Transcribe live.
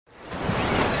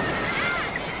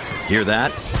Hear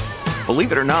that?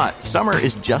 Believe it or not, summer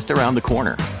is just around the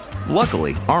corner.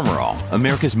 Luckily, Armor All,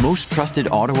 America's most trusted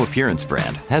auto appearance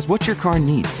brand, has what your car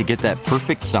needs to get that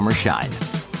perfect summer shine.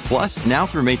 Plus, now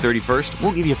through May 31st,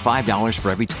 we'll give you $5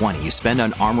 for every $20 you spend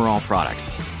on Armor All products.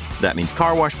 That means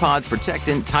car wash pods,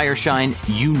 protectant, tire shine,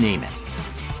 you name it.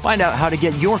 Find out how to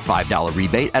get your $5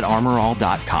 rebate at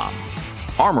armorall.com.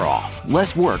 Armor All,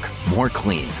 less work, more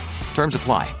clean. Terms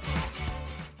apply.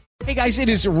 Hey guys, it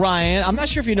is Ryan. I'm not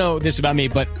sure if you know this about me,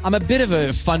 but I'm a bit of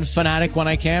a fun fanatic when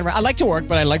I can. I like to work,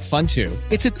 but I like fun too.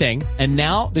 It's a thing. And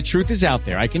now the truth is out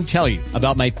there. I can tell you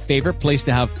about my favorite place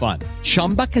to have fun.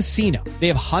 Chumba Casino. They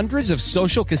have hundreds of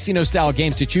social casino style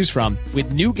games to choose from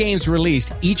with new games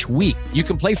released each week. You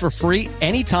can play for free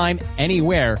anytime,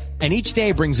 anywhere. And each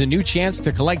day brings a new chance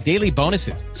to collect daily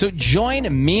bonuses. So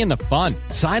join me in the fun.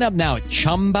 Sign up now at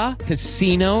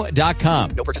ChumbaCasino.com.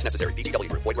 No purchase necessary. VGW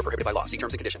Group. Void where prohibited by law. See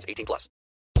terms and conditions. 18+.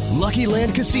 Lucky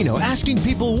Land Casino, asking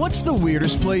people, what's the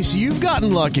weirdest place you've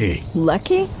gotten lucky?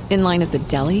 Lucky? In line at the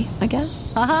deli, I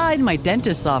guess? Aha, in my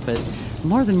dentist's office.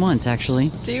 More than once,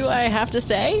 actually. Do I have to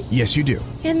say? Yes, you do.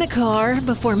 In the car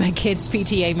before my kids'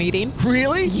 PTA meeting.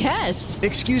 Really? Yes.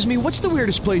 Excuse me, what's the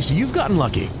weirdest place you've gotten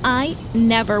lucky? I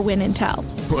never win and tell.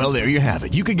 Well, there you have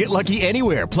it. You can get lucky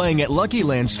anywhere, playing at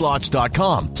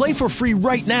LuckyLandSlots.com. Play for free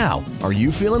right now. Are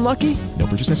you feeling lucky? No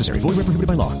purchase necessary. Void where prohibited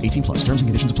by law. 18+. Terms and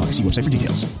conditions apply. See website for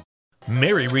details.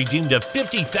 Mary redeemed a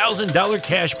 $50,000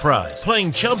 cash prize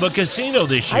playing Chumba Casino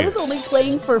this year. I was only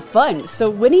playing for fun, so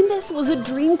winning this was a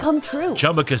dream come true.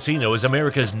 Chumba Casino is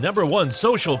America's #1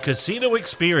 social casino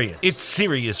experience. It's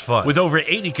serious fun. With over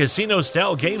 80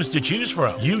 casino-style games to choose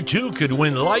from, you too could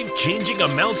win life-changing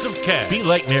amounts of cash. Be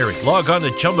like Mary. Log on to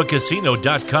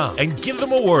ChumbaCasino.com and give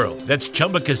them a whirl. That's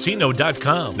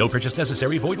ChumbaCasino.com. No purchase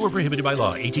necessary. Void where prohibited by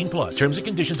law. 18+. Terms and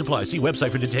conditions apply. See website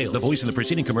for details. The voice in the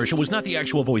preceding commercial was not the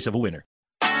actual voice of a winner.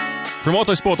 From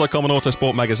Autosport.com and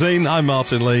Autosport Magazine, I'm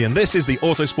Martin Lee, and this is the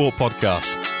Autosport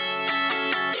Podcast.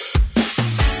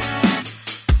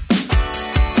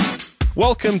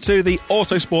 Welcome to the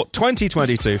Autosport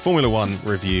 2022 Formula One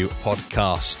Review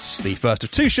Podcasts, the first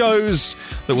of two shows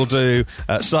that we'll do.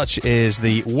 Such is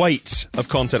the weight of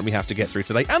content we have to get through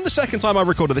today, and the second time I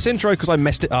recorded this intro because I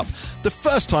messed it up the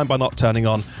first time by not turning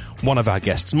on one of our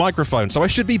guests' microphones, so I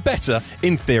should be better,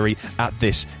 in theory, at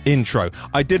this intro.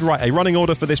 I did write a running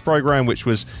order for this program, which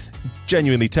was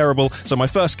genuinely terrible, so my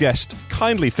first guest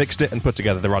kindly fixed it and put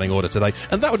together the running order today,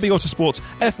 and that would be Autosport's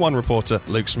F1 reporter,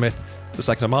 Luke Smith. The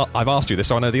second time I've asked you this,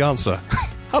 so I know the answer.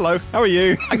 Hello, how are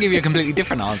you? I'll give you a completely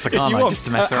different answer, can't I, just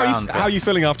to mess around. How are you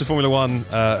feeling after Formula One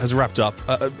has wrapped up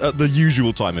at the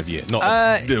usual time of year, not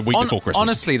the week before Christmas?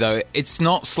 Honestly, though, it's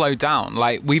not slowed down.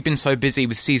 Like, we've been so busy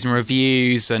with season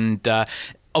reviews and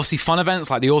obviously fun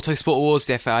events like the Autosport Awards,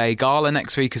 the FIA Gala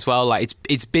next week as well. Like,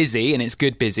 it's busy and it's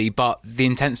good busy, but the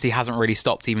intensity hasn't really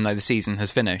stopped even though the season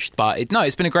has finished. But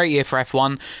it's been a great year for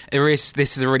F1.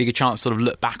 This is a really good chance to sort of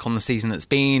look back on the season that's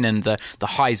been and the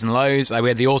highs and lows. We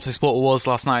had the Autosport Awards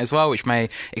last night as well, which may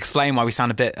explain why we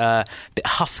sound a bit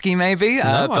husky maybe.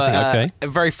 I think okay. A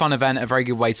very fun event, a very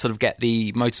good way to sort of get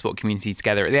the motorsport community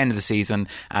together at the end of the season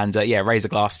and raise a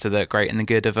glass to the great and the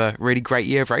good of a really great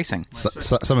year of racing.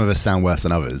 Some of us sound worse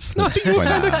than others. No, I think you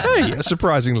sound okay,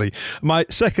 surprisingly. My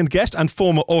second guest and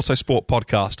former Autosport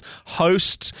podcast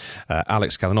host,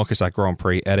 Alex Kalinokis, our Grand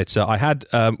Prix editor. I had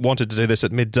wanted to do this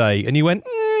at midday, and you went,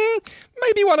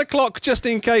 maybe 1 o'clock, just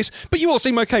in case. But you all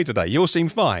seem okay today. You all seem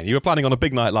fine. You were planning on a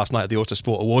big night last night at the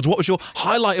Autosport Awards. What was your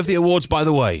highlight of the awards, by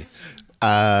the way?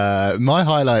 My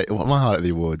highlight of the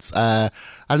awards. I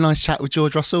had a nice chat with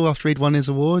George Russell after he'd won his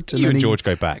award. And George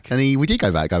go back. And we did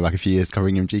go back a few years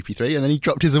covering him GP3, and then he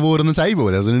dropped his award on the table.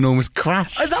 There was an enormous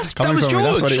crash. Oh, that was George.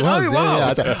 That's what it was. Oh,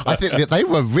 wow. Yeah. I think that they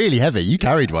were really heavy. You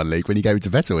carried one, Luke, when you gave it to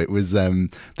Vettel. It was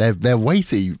they're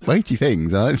weighty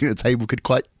things. And I don't think the table could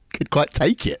quite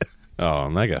take it. Oh,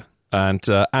 mega. And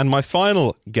my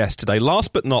final guest today,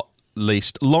 last but not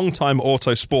least, long-time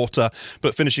autosporter,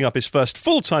 but finishing up his first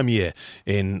full-time year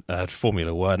in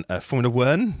Formula One. And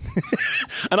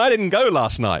I didn't go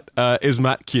last night, is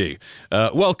Matt Q.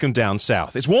 Welcome down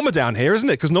south. It's warmer down here, isn't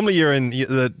it? Because normally you're in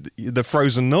the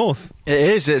frozen north. It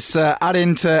is. It's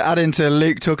adding to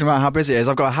Luke talking about how busy it is.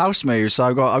 I've got a house move, so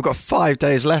I've got 5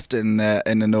 days left in the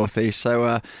northeast.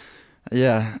 So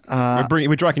yeah,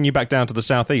 we're dragging you back down to the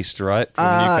southeast, right?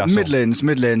 From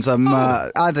Midlands. I'm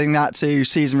adding that to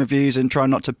season reviews and trying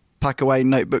not to pack away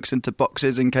notebooks into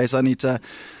boxes in case I need to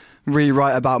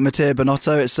rewrite about Mattia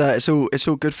Binotto. It's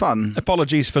all good fun.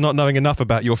 Apologies for not knowing enough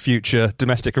about your future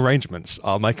domestic arrangements.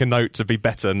 I'll make a note to be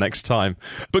better next time.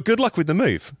 But good luck with the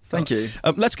move. Thank you.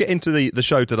 Let's get into the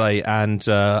show today, and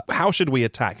how should we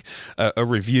attack a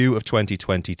review of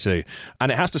 2022?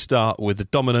 And it has to start with the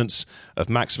dominance of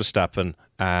Max Verstappen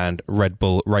and Red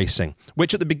Bull Racing,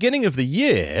 which at the beginning of the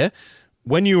year,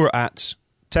 when you were at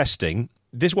testing,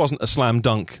 this wasn't a slam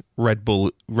dunk Red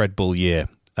Bull year.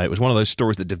 It was one of those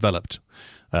stories that developed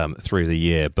through the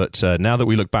year. But now that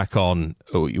we look back on,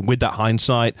 with that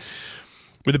hindsight,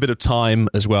 with a bit of time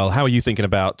as well, how are you thinking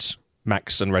about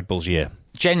Max and Red Bull's year?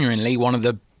 Genuinely one of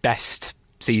the best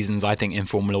seasons, I think, in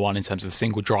Formula One in terms of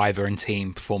single driver and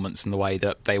team performance and the way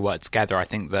that they worked together. I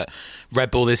think that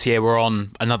Red Bull this year were on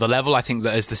another level. I think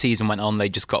that as the season went on, they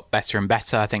just got better and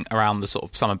better. I think around the sort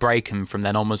of summer break and from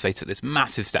then onwards, they took this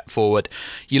massive step forward.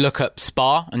 You look at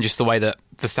Spa and just the way that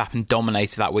Verstappen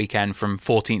dominated that weekend from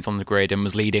 14th on the grid and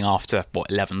was leading after,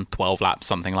 11, 12 laps,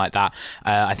 something like that.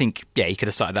 I think, he could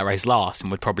have started that race last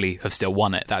and would probably have still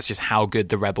won it. That's just how good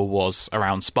the Red Bull was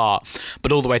around Spa.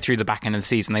 But all the way through the back end of the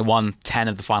season, they won 10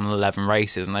 of the final 11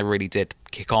 races, and they really did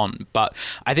kick on. But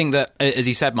I think that, as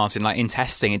you said, Martin, like in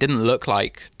testing, it didn't look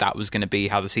like that was going to be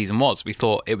how the season was. We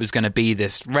thought it was going to be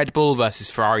this Red Bull versus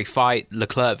Ferrari fight,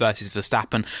 Leclerc versus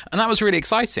Verstappen, and that was really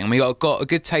exciting. We got a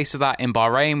good taste of that in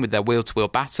Bahrain with their wheel-to-wheel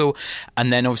battle,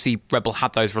 and then obviously Red Bull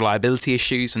had those reliability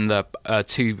issues in the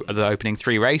two of the opening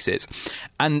 3 races,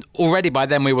 and already by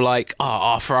then we were like,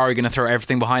 are Ferrari going to throw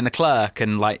everything behind Leclerc,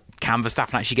 and like, can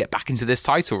Verstappen actually get back into this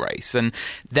title race? And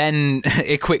then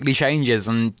it quickly changes,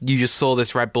 and you just saw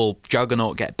this Red Bull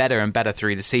juggernaut get better and better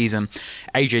through the season.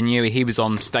 Adrian Newey, he was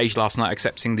on stage last night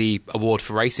accepting the award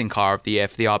for Racing Car of the Year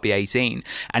for the RB18,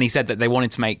 and he said that they wanted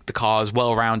to make the car as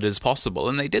well-rounded as possible,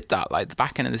 and they did that. Like, the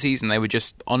back end of the season, they were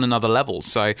just on another level.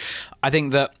 So I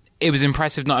think that it was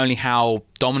impressive not only how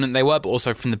dominant they were, but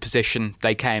also from the position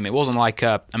they came. It wasn't like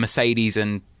a Mercedes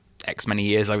and X many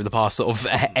years over the past sort of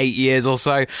 8 years or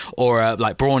so, or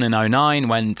like Brawn in 09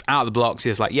 when out of the blocks he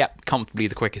was like, comfortably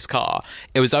the quickest car.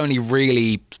 It was only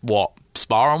really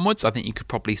Spa onwards, I think you could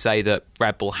probably say that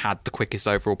Red Bull had the quickest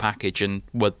overall package and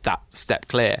were that step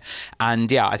clear.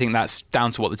 And I think that's down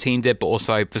to what the team did, but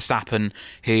also Verstappen,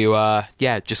 who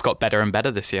just got better and better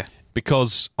this year.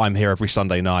 Because I'm here every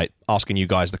Sunday night asking you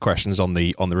guys the questions on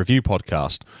the review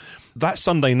podcast, that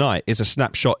Sunday night is a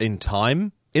snapshot in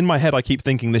time. In my head, I keep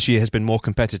thinking this year has been more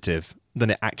competitive than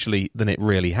it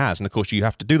really has. And of course, you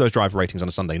have to do those driver ratings on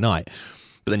a Sunday night.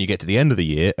 But then you get to the end of the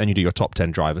year and you do your top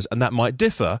 10 drivers, and that might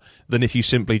differ than if you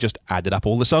simply just added up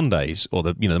all the Sundays or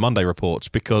the Monday reports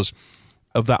because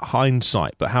of that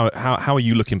hindsight. But how are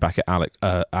you looking back at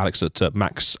Alex at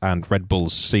Max and Red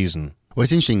Bull's season? Well,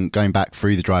 it's interesting going back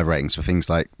through the driver ratings for things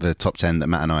like the top 10 that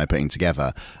Matt and I are putting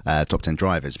together, top 10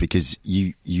 drivers, because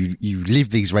you live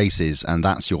these races and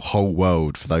that's your whole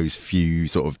world for those few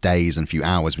sort of days and few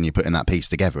hours when you're putting that piece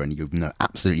together and you know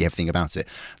absolutely everything about it.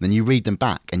 And then you read them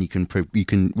back and you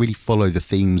can really follow the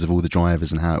themes of all the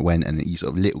drivers and how it went, and you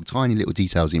sort of tiny little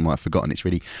details you might have forgotten. It's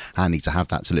really handy to have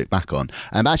that to look back on.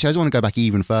 But actually, I just want to go back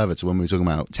even further to when we were talking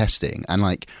about testing. And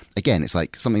like, again, it's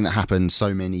like something that happened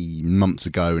so many months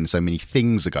ago and so many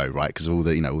things ago, right? Because of all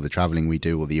the all the travelling we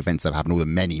do, all the events that have happened, all the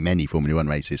many Formula One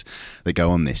races that go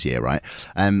on this year, right?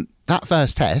 That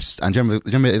first test, and do you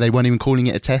remember they weren't even calling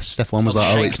it a test. Steph1 was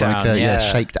like, it's like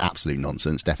shake to absolute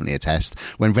nonsense, definitely a test.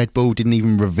 When Red Bull didn't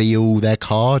even reveal their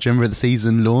car, do you remember the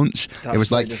season launch? It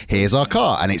was like, here's our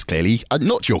car, and it's clearly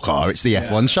not your car, it's the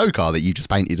F1 show car that you just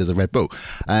painted as a Red Bull.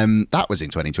 That was in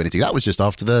 2022. That was just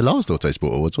after the last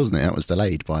Autosport Awards, wasn't it? That was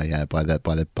delayed by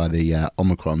the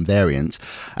Omicron variant.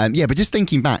 But just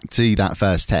thinking back to that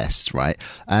first test, right?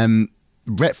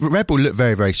 Red Bull looked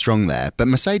very, very strong there, but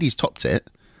Mercedes topped it.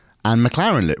 And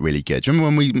McLaren looked really good. Do you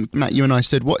remember when Matt, you and I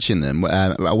stood watching them,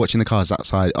 watching the cars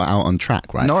out on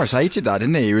track, right? Norris hated that,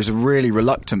 didn't he? He was a really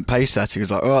reluctant pace setter. He was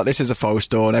like, this is a false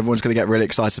door and everyone's going to get really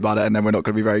excited about it and then we're not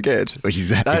going to be very good. Which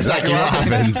is exactly what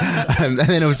happened. And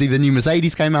then obviously the new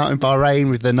Mercedes came out in Bahrain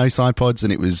with the no side pods,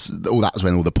 and that was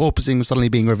when all the porpoising was suddenly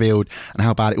being revealed and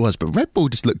how bad it was. But Red Bull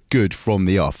just looked good from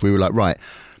the off. We were like, right,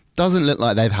 doesn't look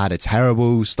like they've had a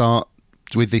terrible start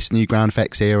with this new ground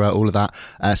effects era, all of that.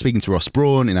 Speaking to Ross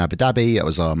Brawn in Abu Dhabi, that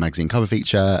was our magazine cover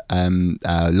feature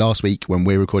last week when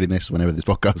we're recording this, whenever this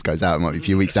podcast goes out, it might be a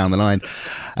few weeks down the line.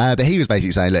 But he was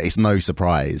basically saying, look, it's no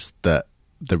surprise that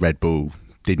the Red Bull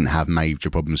didn't have major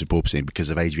problems with porpoising because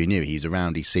of Adrian Newey. He's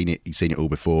around, he's seen it all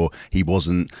before. He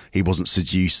wasn't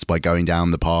seduced by going down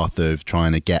the path of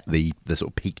trying to get the sort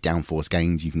of peak downforce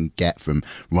gains you can get from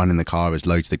running the car as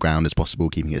low to the ground as possible,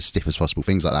 keeping it as stiff as possible,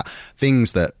 things like that.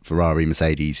 Things that Ferrari,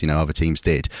 Mercedes, other teams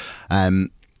did.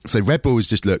 So Red Bull has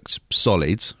just looked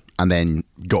solid and then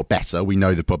got better. We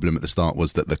know the problem at the start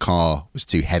was that the car was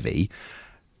too heavy.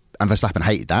 And Verstappen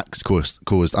hated that because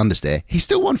caused understeer. He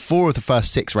still won 4 of the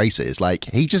first 6 races. Like,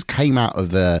 he just came out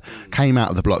of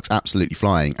the blocks absolutely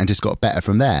flying and just got better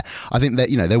from there. I think that,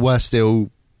 there were still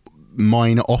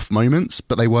minor off moments,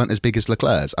 but they weren't as big as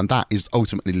Leclerc's, and that is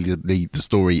ultimately the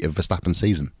story of Verstappen's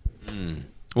season.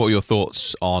 What were your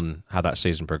thoughts on how that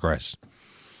season progressed?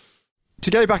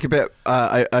 To go back a bit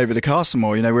over the car some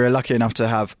more, we were lucky enough to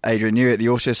have Adrian Newey at the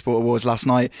Autosport Awards last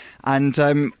night, and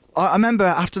I remember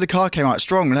after the car came out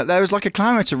strong, there was like a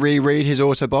clamour to reread his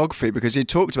autobiography because he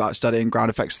talked about studying ground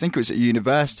effects. I think it was at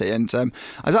university, and I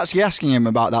was actually asking him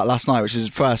about that last night, which was his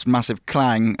first massive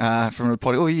clang from a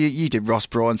pod. Oh, you did Ross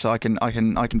Brawn, so I can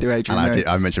do Adrian. And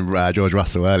I mentioned George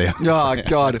Russell earlier. Oh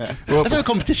God, well, there's no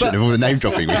competition of all the name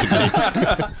dropping we can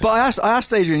do. But I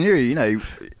asked Adrian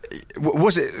Newey,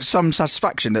 was it some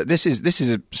satisfaction that this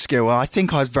is a skill? I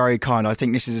think I was very kind. I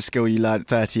think this is a skill you learned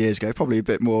 30 years ago, probably a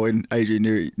bit more in Adrian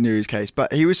Newey's case.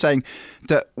 But he was saying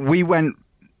that we went,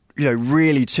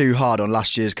 really too hard on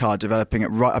last year's car, developing it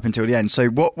right up until the end. So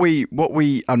what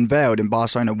we unveiled in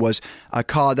Barcelona was a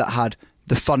car that had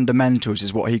the fundamentals,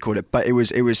 is what he called it. But it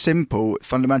was simple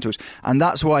fundamentals, and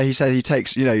that's why he said he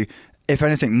takes, if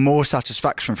anything, more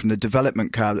satisfaction from the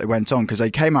development curve that went on, because they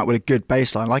came out with a good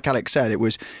baseline. Like Alex said, it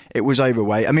was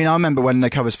overweight. I mean, I remember when the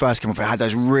covers first came off, it had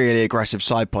those really aggressive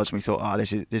side pods, and we thought,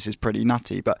 this is pretty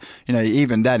nutty. But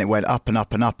even then, it went up and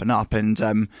up and up and up, and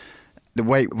the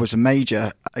weight was a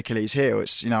major Achilles heel.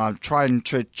 It's I'm trying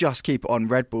to just keep it on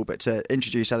Red Bull, but to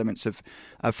introduce elements of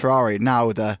Ferrari.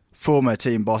 Now the former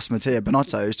team boss Mattia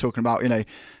Binotto is talking about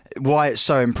why it's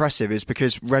so impressive is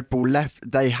because Red Bull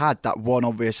they had that one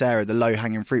obvious area, the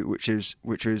low-hanging fruit, which was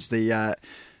the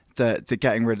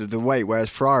getting rid of the weight, whereas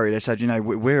Ferrari, they said,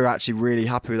 we're actually really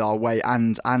happy with our weight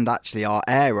and actually our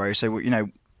aero, so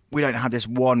we don't have this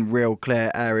one real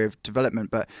clear area of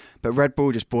development, but Red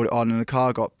Bull just brought it on, and the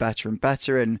car got better and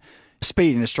better, and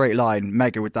speed in a straight line,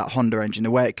 mega with that Honda engine,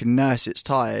 the way it can nurse its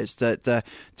tyres,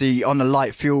 the on the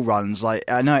light fuel runs, like,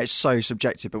 I know it's so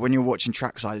subjective, but when you're watching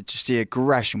trackside, just the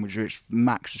aggression which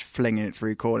Max was flinging it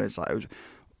through corners, like,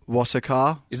 what a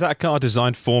car. Is that a car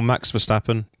designed for Max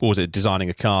Verstappen, or was it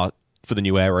designing a car for the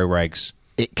new aero regs?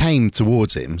 It came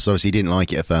towards him, so obviously he didn't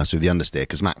like it at first with the understeer,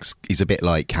 because Max, he's a bit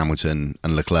like Hamilton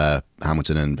and Leclerc.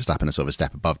 Hamilton and Verstappen are sort of a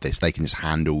step above this. They can just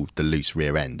handle the loose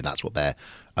rear end, and that's what they're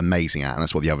amazing at, and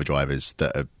that's what the other drivers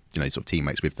that are sort of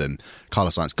teammates with them.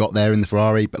 Carlos Sainz got there in the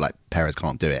Ferrari, but like Perez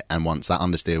can't do it. And once that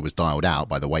understeer was dialed out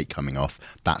by the weight coming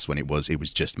off, that's when it was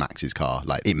just Max's car.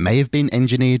 Like, it may have been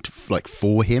engineered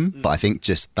for him, but I think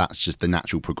that's just the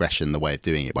natural progression, the way of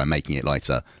doing it by making it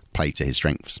lighter, play to his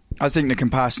strengths. I think the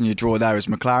comparison you draw there is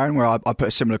McLaren, where I put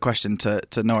a similar question to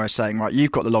Norris, saying, right,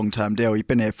 you've got the long-term deal, you've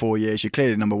been here 4 years, you're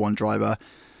clearly the number one driver,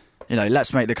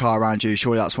 let's make the car around you,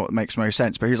 surely that's what makes most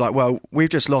sense. But he's like, well, we've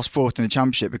just lost fourth in the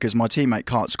championship because my teammate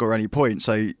can't score any points,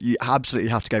 so you absolutely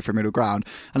have to go for a middle ground.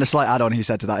 And a slight add-on he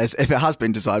said to that is, if it has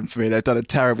been designed for me, they've done a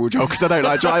terrible job because I don't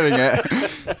like driving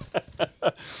it.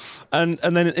 And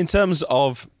then in terms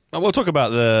of, we'll talk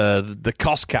about the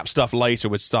cost cap stuff later.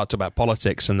 We'll start to about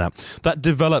politics and that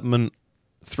development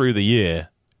through the year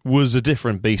was a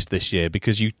different beast this year,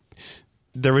 because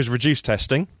there is reduced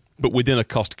testing, but within a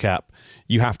cost cap,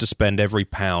 you have to spend every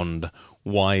pound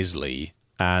wisely,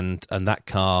 and that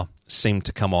car seemed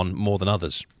to come on more than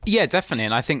others. Yeah, definitely.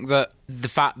 And I think that the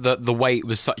fact that the weight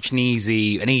was such an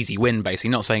easy win,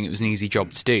 basically, not saying it was an easy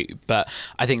job to do, but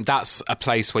I think that's a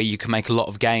place where you can make a lot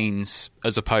of gains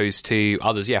as opposed to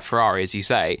others. Yeah, Ferrari, as you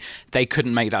say, they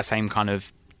couldn't make that same kind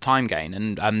of time gain.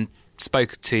 And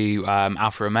spoke to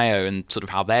Alfa Romeo and sort of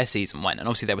how their season went, and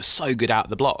obviously they were so good out of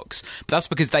the blocks, but that's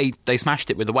because they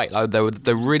smashed it with the weight. Like,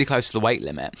 they're really close to the weight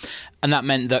limit, and that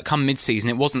meant that come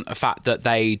mid-season, it wasn't a fact that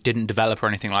they didn't develop or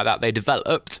anything like that. They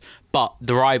developed, but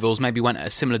the rivals maybe went at a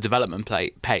similar development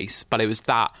pace, but it was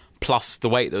that plus the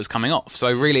weight that was coming off.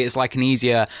 So really, it's like an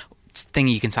easier thing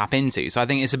you can tap into. So I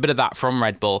think it's a bit of that from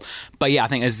Red Bull. But yeah, I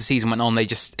think as the season went on, it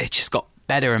just got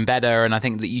better and better, and I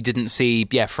think that you didn't see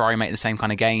Ferrari make the same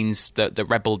kind of gains that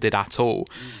Red Bull did at all.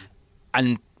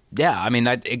 And yeah, I mean,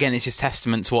 again, it's just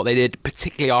testament to what they did,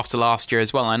 particularly after last year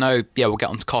as well. I know, we'll get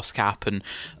onto cost cap and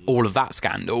all of that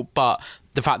scandal, but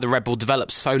the fact that Red Bull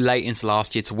developed so late into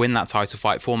last year to win that title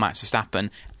fight for Max Verstappen,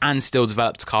 and still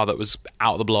developed a car that was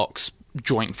out of the blocks,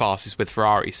 joint fastest with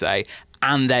Ferrari, say,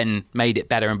 and then made it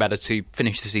better and better to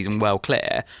finish the season well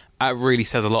clear, really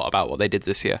says a lot about what they did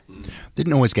this year.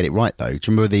 Didn't always get it right, though.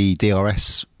 Do you remember the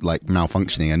DRS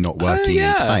malfunctioning and not working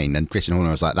in Spain? And Christian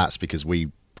Horner was like, that's because we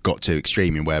got too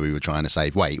extreme in where we were trying to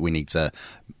save weight. We need to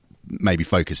maybe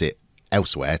focus it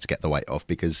elsewhere to get the weight off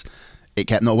because it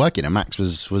kept not working, and Max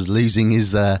was losing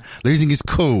his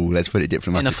cool. Let's put it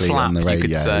diplomatically on the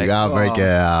radio. Oh, very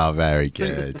good. Oh, very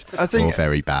good. I think, or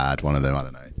very bad. One of them. I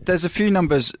don't know. There's a few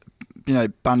numbers,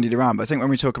 bandied around, but I think when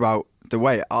we talk about the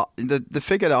weight, the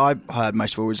figure that I heard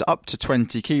most of all was up to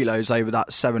 20 kilos over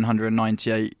that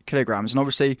 798 kilograms, and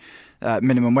obviously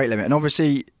minimum weight limit, and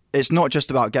obviously. It's not just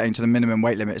about getting to the minimum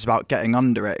weight limit, it's about getting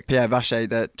under it. Pierre Vacher,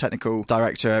 the technical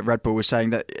director at Red Bull, was saying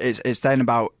that it's then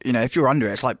about, if you're under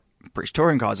it, it's like British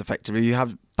touring cars effectively. You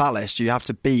have ballast, you have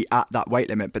to be at that weight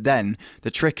limit, but then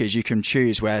the trick is you can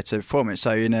choose where to perform it.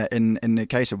 So in the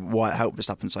case of why it helped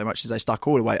Verstappen so much is they stuck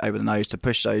all the weight over the nose to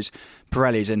push those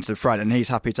Pirellis into the front, and he's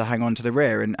happy to hang on to the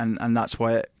rear, and that's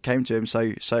why it came to him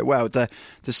so well. The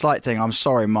slight thing, I'm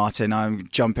sorry Martin, I'm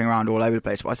jumping around all over the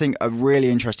place, but I think a really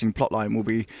interesting plotline will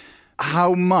be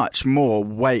how much more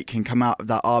weight can come out of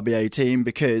that RBA team,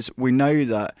 because we know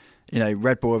that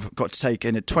Red Bull have got to take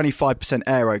in a 25%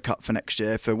 aero cut for next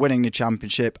year for winning the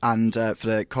championship and for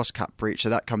the cost cap breach. So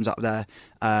that comes up their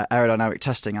aerodynamic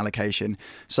testing allocation.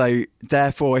 So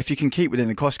therefore, if you can keep within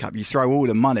the cost cap, you throw all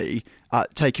the money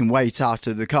at taking weight out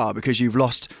of the car because you've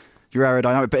lost your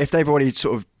aerodynamic. But if they've already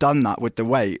sort of done that with the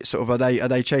weight, sort of are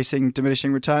they chasing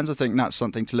diminishing returns? I think that's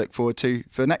something to look forward to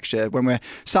for next year when we're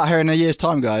sat here in a year's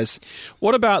time, guys.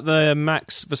 What about the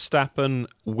Max Verstappen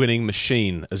winning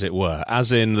machine, as it were?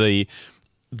 As in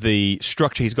the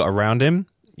structure he's got around him.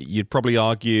 You'd probably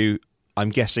argue, I'm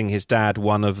guessing his dad,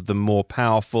 one of the more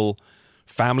powerful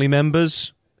family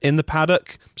members in the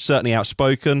paddock, certainly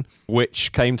outspoken,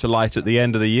 which came to light at the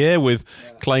end of the year with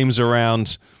claims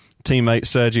around teammate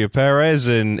Sergio Perez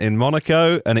in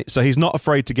Monaco, and so he's not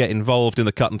afraid to get involved in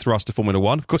the cut and thrust of Formula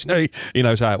One. Of course, he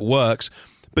knows how it works,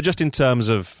 but just in terms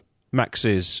of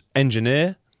Max's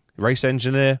race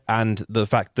engineer, and the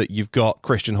fact that you've got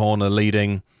Christian Horner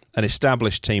leading an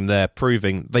established team there,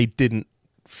 proving they didn't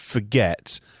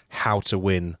forget how to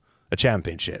win a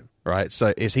championship, right?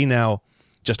 So is he now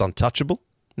just untouchable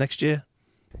next year?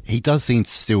 He does seem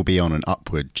to still be on an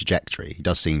upward trajectory. He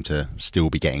does seem to still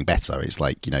be getting better. It's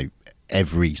like,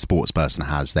 every sports person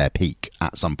has their peak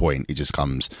at some point. It just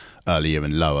comes earlier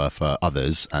and lower for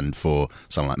others. And for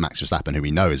someone like Max Verstappen, who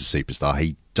we know is a superstar,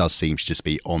 he does seem to just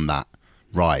be on that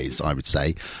rise, I would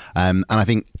say. And I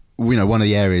think, one of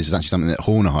the areas is actually something that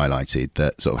Horner highlighted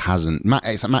that sort of hasn't...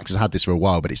 Max has had this for a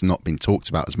while, but it's not been talked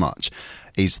about as much,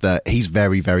 is that he's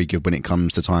very, very good when it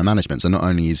comes to tyre management. So not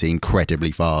only is he incredibly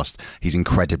fast, he's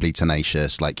incredibly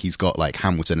tenacious. Like, he's got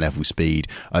Hamilton level speed,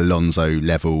 Alonso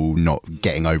level, not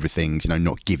getting over things,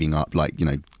 not giving up,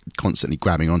 constantly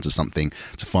grabbing onto something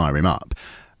to fire him up.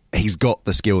 He's got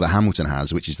the skill that Hamilton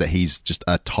has, which is that he's just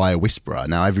a tyre whisperer.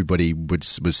 Now, everybody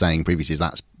was saying previously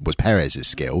that was Perez's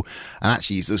skill, and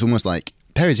actually it's almost like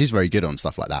Perez is very good on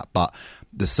stuff like that, but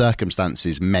the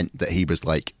circumstances meant that he was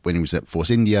when he was at Force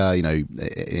India,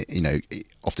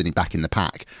 often back in the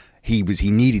pack, he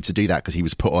needed to do that because he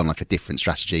was put on a different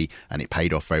strategy, and it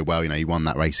paid off very well. He won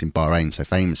that race in Bahrain so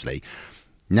famously.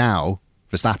 Now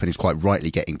Verstappen is quite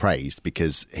rightly getting praised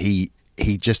because he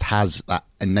just has that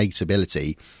innate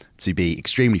ability to be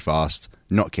extremely fast,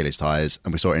 not kill his tyres,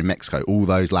 and we saw it in Mexico, all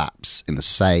those laps in the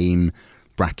same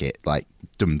bracket,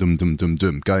 dum dum dum dum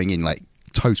dum, going in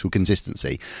total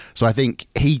consistency. So I think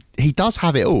he does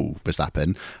have it all,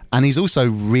 Verstappen, and he's also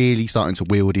really starting to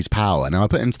wield his power. Now I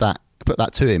put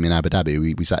that to him in Abu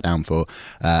Dhabi. We sat down for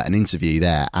an interview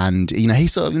there, and he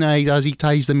sort of he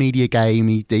plays the media game.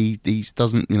 He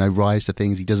doesn't rise to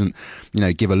things. He doesn't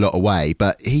give a lot away,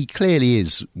 but he clearly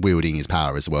is wielding his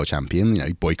power as a world champion.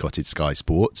 He boycotted Sky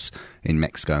Sports in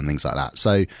Mexico and things like that.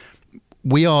 So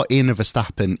we are in a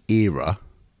Verstappen era.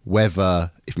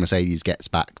 Whether if Mercedes gets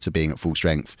back to being at full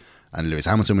strength, and Lewis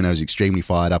Hamilton we know is extremely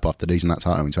fired up after losing that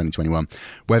title in 2021,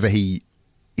 whether he's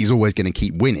always going to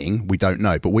keep winning, we don't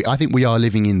know. But I think we are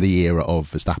living in the era of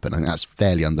Verstappen. I think that's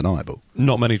fairly undeniable.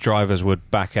 Not many drivers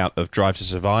would back out of Drive to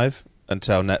Survive and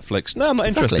tell Netflix, no, I'm not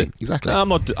interested. Exactly.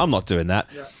 No, I'm not doing that.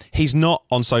 Yeah. He's not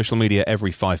on social media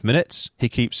every 5 minutes. He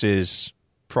keeps his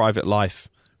private life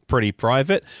pretty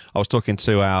private. I was talking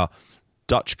to our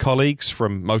Dutch colleagues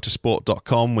from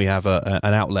motorsport.com. We have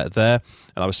an outlet there.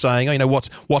 And I was saying,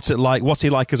 what's it like? What's he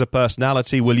like as a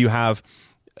personality? Will you have...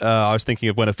 I was thinking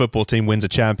of when a football team wins a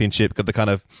championship, got the kind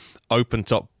of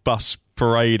open-top bus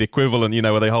parade equivalent,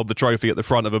 where they hold the trophy at the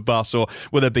front of a bus, or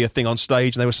will there be a thing on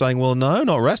stage? And they were saying, well, no,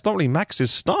 that's not really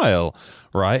Max's style,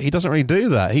 right? He doesn't really do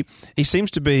that. He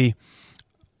seems to be...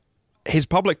 His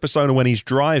public persona when he's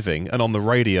driving and on the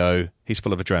radio, he's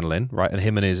full of adrenaline, right? And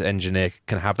him and his engineer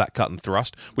can have that cut and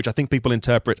thrust, which I think people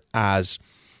interpret as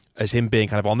him being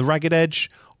kind of on the ragged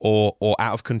edge or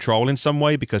out of control in some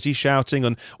way because he's shouting,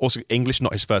 and also English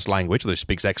not his first language, although he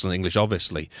speaks excellent English,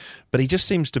 obviously. But he just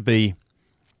seems to be,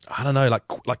 I don't know,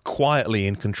 like quietly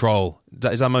in control.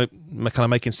 Is that kind of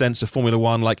making sense of Formula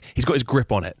One? Like he's got his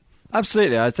grip on it.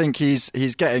 Absolutely, I think he's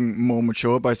getting more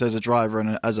mature, both as a driver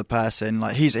and as a person.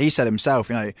 Like he said himself,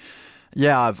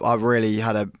 I've really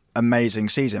had an amazing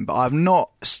season, but I've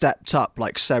not stepped up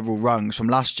like several rungs from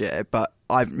last year. But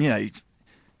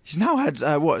he's now had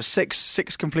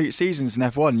six complete seasons in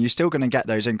F1. You're still going to get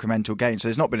those incremental gains. So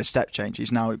there's not been a step change.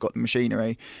 He's now got the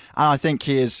machinery, and I think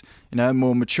he is a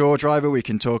more mature driver. We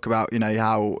can talk about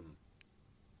how,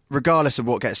 regardless of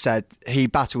what gets said, he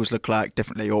battles Leclerc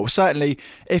differently. Or certainly,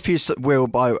 if he's side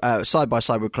by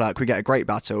side with Leclerc, we get a great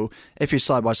battle. If he's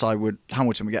side by side with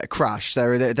Hamilton, we get a crash.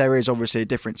 There is obviously a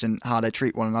difference in how they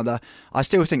treat one another. I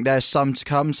still think there's some to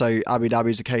come. So Abu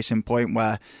Dhabi is a case in point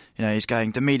where he's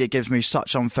going, the media gives me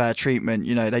such unfair treatment.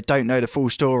 They don't know the full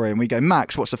story, and we go,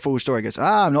 Max, what's the full story? He goes,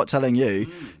 I'm not telling you.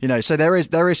 So there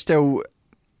is still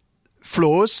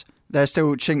flaws. There's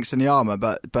still chinks in the armour,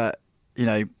 but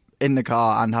in the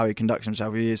car and how he conducts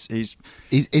himself, Is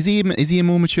he a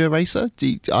more mature racer?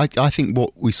 I think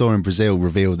what we saw in Brazil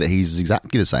revealed that he's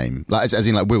exactly the same, like as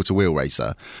in like wheel to wheel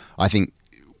racer. I think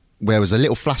there was a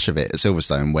little flash of it at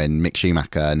Silverstone when Mick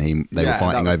Schumacher and they were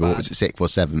fighting over what was it, 6th or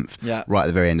 7th, right at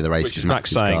the very end of the race. Which is Max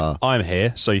saying, car, "I'm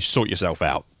here, so you sort yourself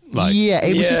out."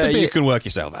 It was just a bit. You can work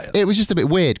yourself out. It was just a bit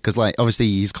weird because,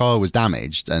 obviously his car was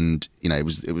damaged, and it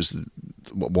was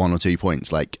 1 or 2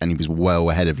 points, and he was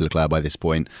well ahead of Leclerc by this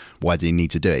point. Why did he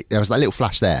need to do it? There was that little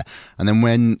flash there, and then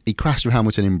when he crashed with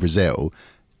Hamilton in Brazil,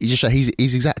 he just showed he's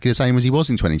exactly the same as he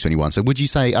was in 2021. So would you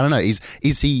say, I don't know, is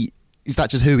that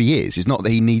just who he is? It's not that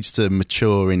he needs to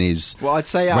mature in his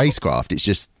racecraft. It's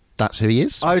just that's who he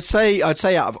is. I'd say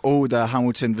out of all the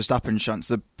Hamilton Verstappen shunts,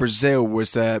 the Brazil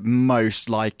was the most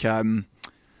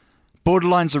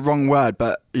borderline's the wrong word,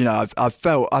 but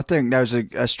I think there's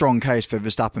a strong case for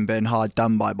Verstappen being hard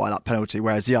done by that penalty,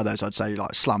 whereas the others I'd say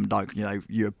slam dunk,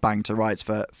 you were banged to rights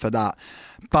for that.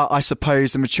 But I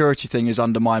suppose the maturity thing is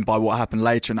undermined by what happened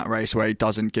later in that race where he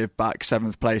doesn't give back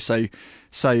 7th place.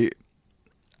 So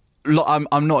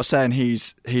I'm not saying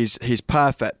he's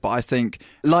perfect, but I think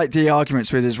like the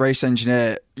arguments with his race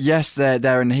engineer, yes,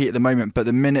 they're in the heat at the moment, but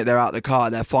the minute they're out of the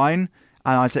car, they're fine.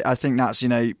 And I think that's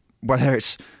whether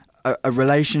it's a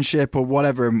relationship or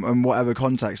whatever in whatever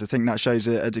context, I think that shows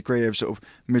a degree of sort of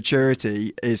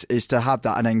maturity is to have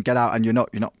that and then get out, and you're not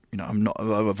I'm not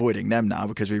avoiding them now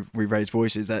because we've raised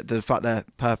voices, that the fact they're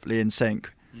perfectly in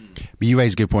sync. But you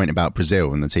raised a good point about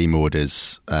Brazil and the team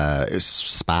orders, it was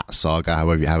spat, saga,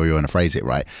 however you want to phrase it,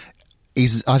 right?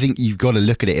 I think you've got to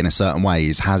look at it in a certain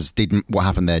way. Did what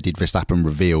happened there, did Verstappen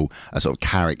reveal a sort of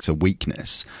character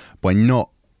weakness by not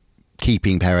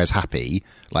keeping Perez happy,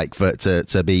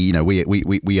 to be,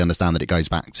 we understand that it goes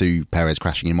back to Perez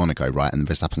crashing in Monaco, right? And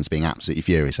Verstappen's being absolutely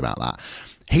furious about that.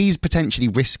 He's potentially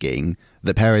risking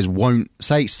that Perez won't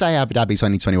say Abu Dhabi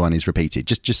 2021 is repeated.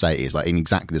 Just say it is, in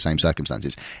exactly the same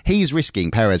circumstances. He's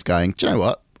risking Perez going, do you know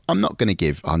what? I'm not going to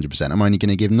give 100%. I'm only going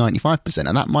to give 95%,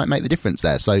 and that might make the difference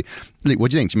there. So, Luke,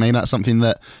 what do you think? Maybe that's something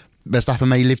that Verstappen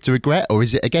may live to regret, or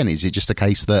is it just a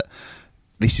case that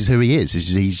this is who he is?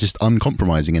 He's just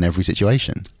uncompromising in every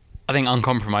situation? I think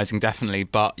uncompromising, definitely.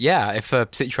 But yeah, if a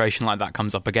situation like that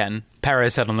comes up again,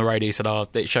 Perez said on the radio, he said,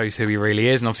 it shows who he really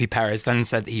is. And obviously Perez then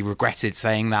said he regretted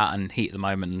saying that and heat at the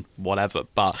moment and whatever.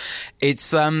 But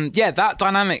it's, that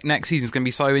dynamic next season is going to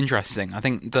be so interesting. I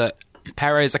think that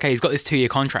Perez, he's got this 2-year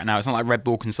contract now. It's not like Red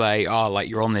Bull can say,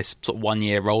 you're on this sort of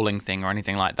 1-year rolling thing or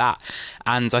anything like that.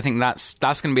 And I think that's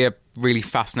going to be a really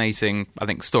fascinating,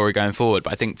 story going forward.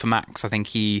 But I think for Max,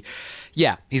 he's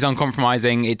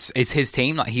uncompromising. It's his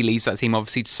team. He leads that team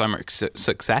obviously to so much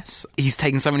success. He's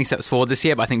taken so many steps forward this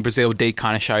year, but I think Brazil did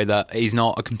kind of show that he's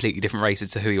not a completely different racer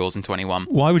to who he was in 21.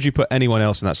 Why would you put anyone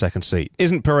else in that second seat?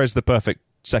 Isn't Perez the perfect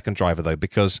second driver though?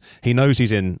 Because he knows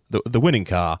he's in the winning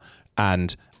car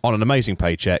and on an amazing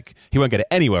paycheck. He won't get it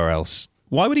anywhere else.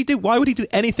 Why would he do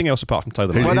anything else apart from toe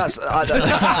the line?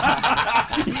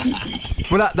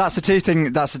 Well, that's the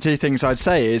two things I'd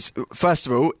say is, first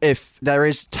of all, if there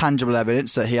is tangible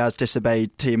evidence that he has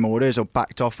disobeyed team orders or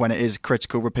backed off when it is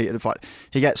critical, repeated fight,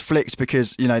 he gets flicked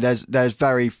because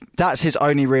that's his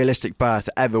only realistic berth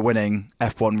ever winning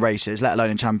F1 races, let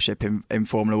alone in championship in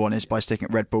Formula One, is by sticking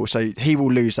at Red Bull. So he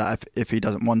will lose that if he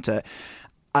doesn't want it.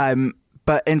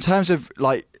 But in terms of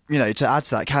to add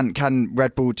to that, can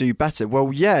Red Bull do better?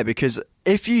 Well, yeah, because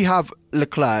if you have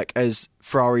Leclerc as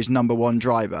Ferrari's number one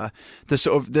driver, the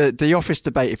sort of the office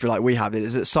debate, if you like, we have it,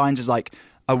 is that Sainz is like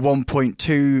a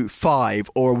 1.25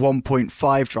 or a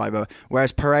 1.5 driver,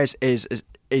 whereas Perez is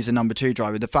is a number 2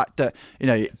 driver. The fact that,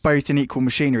 both in equal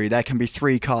machinery, there can be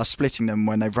 3 cars splitting them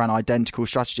when they've run identical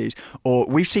strategies. Or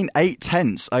we've seen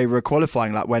 8/10 over a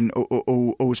qualifying lap when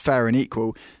all's fair and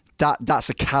equal. That's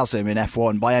a chasm in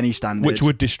F1 by any standard. Which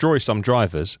would destroy some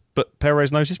drivers, but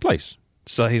Perez knows his place.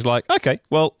 So he's like, okay,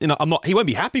 well, he won't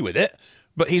be happy with it,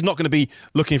 but he's not going to be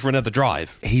looking for another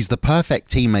drive. He's the perfect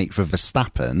teammate for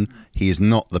Verstappen. He is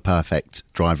not the perfect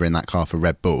driver in that car for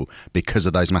Red Bull because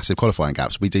of those massive qualifying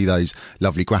gaps. We do those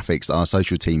lovely graphics that our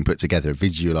social team put together,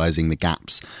 visualising the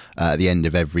gaps at the end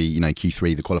of every,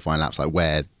 Q3, the qualifying laps, like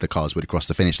where the cars would have crossed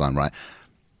the finish line, right?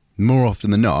 More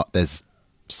often than not, there's,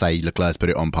 say, Leclerc's put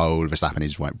it on pole, Verstappen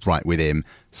is right with him,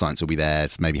 Sainz will be there,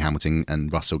 maybe Hamilton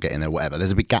and Russell get in there, whatever.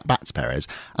 There's a big gap back to Perez.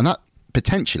 And that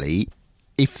potentially,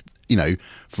 if,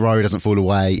 Ferrari doesn't fall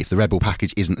away, if the Red Bull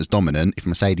package isn't as dominant, if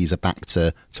Mercedes are back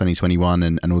to 2021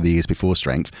 and all the years before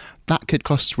strength, that could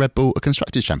cost Red Bull a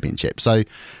Constructors' Championship. So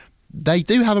they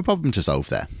do have a problem to solve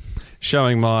there.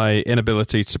 Showing my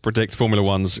inability to predict Formula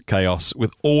One's chaos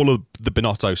with all of the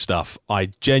Binotto stuff,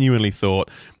 I genuinely thought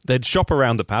they'd shop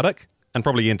around the paddock, and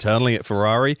probably internally at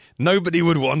Ferrari, nobody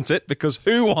would want it, because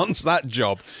who wants that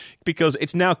job? Because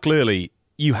it's now clearly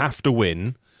you have to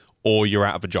win or you're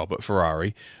out of a job at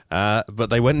Ferrari. But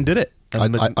they went and did it.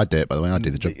 I'd do it, by the way. I'd do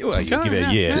the job. Well, you give it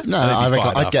a year. No, I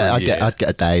reckon I'd get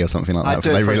a day or something like that. I'd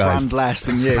do it for $1,000 less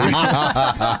than you.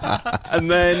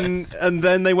 and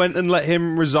then they went and let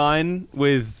him resign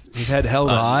with his head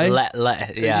held high.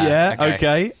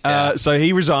 Okay. So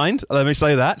he resigned. Let me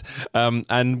say that,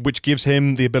 and which gives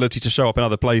him the ability to show up in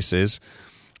other places.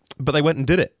 But they went and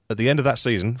did it at the end of that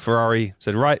season. Ferrari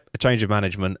said, "Right, a change of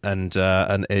management, and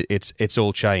it's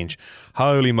all change."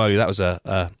 Holy moly, that was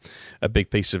a big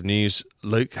piece of news,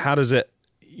 Luke. How does it?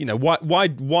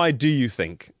 Why do you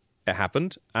think it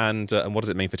happened, and what does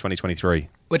it mean for 2023?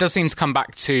 Well, it does seem to come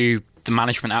back to the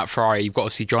management at Ferrari. You've got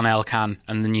obviously John Elkann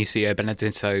and the new CEO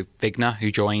Benedetto Vigna,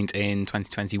 who joined in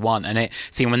 2021. And it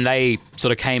seemed when they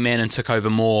sort of came in and took over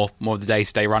more of the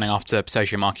day-to-day running after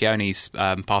Sergio Marchionne's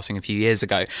passing a few years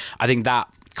ago, I think that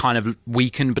kind of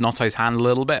weakened Binotto's hand a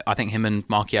little bit. I think him and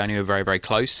Marchionne were very, very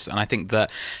close. And I think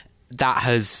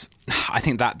that's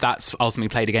ultimately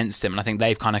played against him. And I think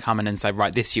they've kind of come in and said,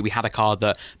 right, this year we had a car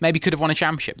that maybe could have won a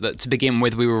championship, that to begin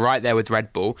with we were right there with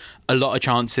Red Bull. A lot of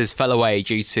chances fell away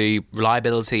due to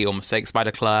reliability or mistakes by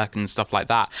Leclerc and stuff like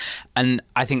that. And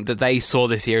I think that they saw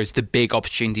this year as the big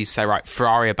opportunity to say, right,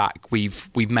 Ferrari are back, we've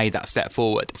made that step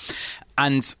forward.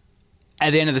 And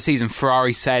at the end of the season,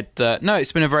 Ferrari said that, no,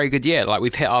 it's been a very good year. Like,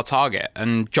 we've hit our target.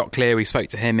 And Jock Clear, we spoke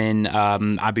to him in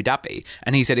Abu Dhabi,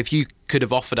 and he said, if you could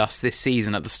have offered us this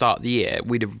season at the start of the year,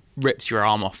 we'd have ripped your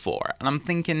arm off for it. And I'm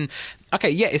thinking,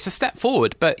 okay, yeah, it's a step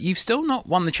forward, but you've still not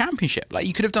won the championship. Like,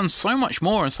 you could have done so much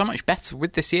more and so much better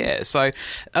with this year. So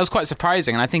that was quite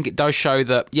surprising. And I think it does show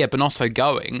that, yeah, Binotto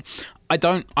going, I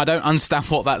don't understand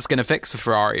what that's going to fix for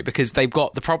Ferrari, because they've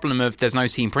got the problem of there's no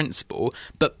team principal,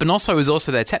 but Binotto is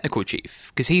also their technical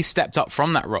chief, because he stepped up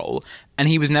from that role and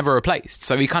he was never replaced.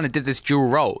 So he kind of did this dual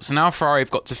role. So now Ferrari have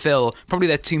got to fill probably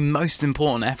their 2 most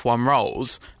important F1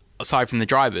 roles, aside from the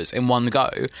drivers, in one go.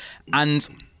 And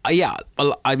yeah,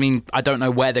 I mean, I don't know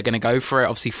where they're going to go for it.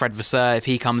 Obviously, Fred Vasseur, if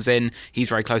he comes in, he's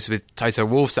very close with Toto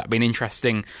Wolff. That'd be an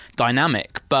interesting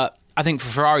dynamic. But I think for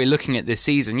Ferrari, looking at this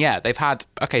season, yeah, they've had,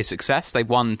 success. They've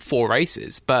won 4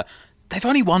 races, but they've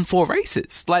only won 4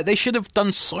 races. Like, they should have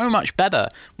done so much better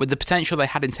with the potential they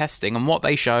had in testing and what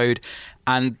they showed.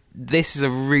 And this is a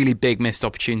really big missed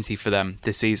opportunity for them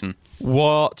this season.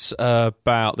 What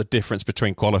about the difference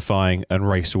between qualifying and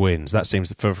race wins? That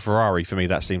seems, for Ferrari, for me,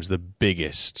 that seems the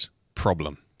biggest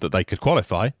problem, that they could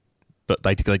qualify, but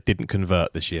they didn't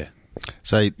convert this year.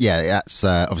 So, yeah, that's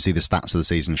obviously the stats of the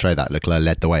season show that Leclerc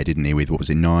led the way, didn't he, with,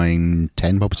 9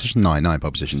 pole positions? 9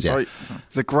 pole positions, yeah.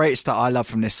 The great stat I love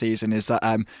from this season is that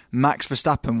Max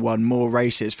Verstappen won more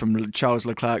races from Charles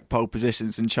Leclerc pole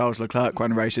positions than Charles Leclerc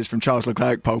won races from Charles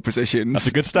Leclerc pole positions. That's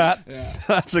a good stat. Yeah.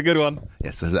 That's a good one.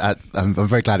 Yes, I'm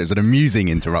very glad it was an amusing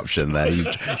interruption there. You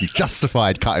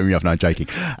justified cutting me off. No, I'm joking.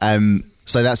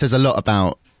 So that says a lot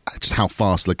about just how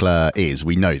fast Leclerc is.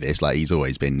 We know this, like, he's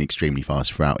always been extremely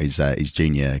fast throughout his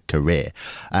junior career,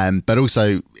 but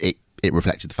also it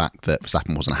reflected the fact that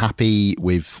Verstappen wasn't happy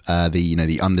with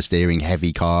the understeering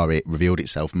heavy car. It revealed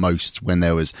itself most when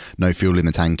there was no fuel in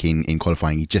the tank in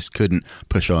qualifying. He just couldn't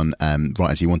push on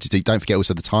right as he wanted to. Don't forget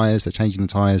also the tyres. They're changing the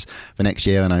tyres for next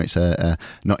year. I know it's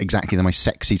not exactly the most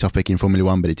sexy topic in Formula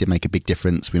One, but it did make a big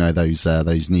difference. We know those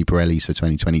new Pirellis for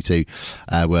 2022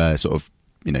 were sort of,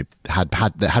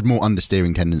 had more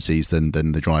understeering tendencies than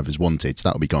the drivers wanted. So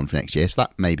that will be gone for next year. So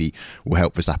that maybe will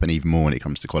help Verstappen even more when it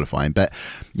comes to qualifying. But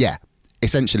yeah,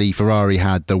 essentially Ferrari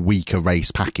had the weaker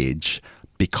race package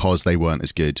because they weren't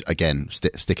as good. Again,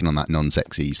 sticking on that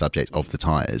non-sexy subject of the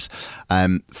tyres.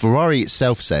 Ferrari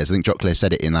itself says, I think Jockler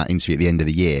said it in that interview at the end of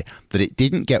the year, that it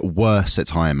didn't get worse at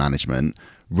tyre management.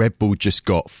 Red Bull just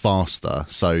got faster,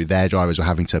 so their drivers were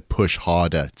having to push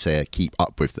harder to keep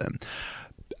up with them.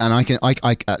 And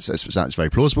that's very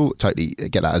plausible, totally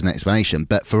get that as an explanation,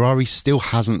 but Ferrari still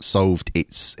hasn't solved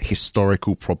its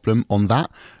historical problem on that.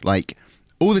 Like,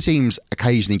 all the teams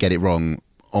occasionally get it wrong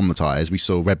on the tyres. We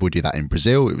saw Red Bull do that in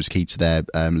Brazil. It was key to their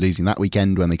losing that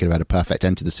weekend when they could have had a perfect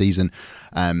end to the season.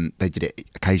 They did it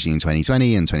occasionally in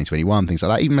 2020 and 2021, things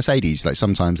like that. Even Mercedes, like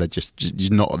sometimes they're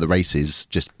just not at the races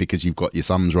just because you've got your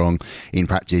sums wrong in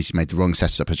practice, you made the wrong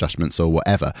setup adjustments or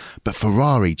whatever. But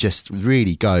Ferrari just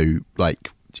really go like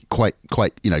quite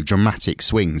dramatic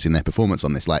swings in their performance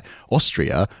on this. Like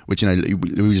Austria, which we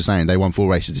were just saying they won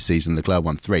 4 races this season, Leclerc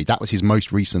won 3. That was his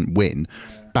most recent win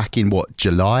back in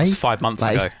July? That's 5 months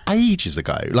ago. It's ages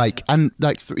ago.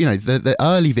 The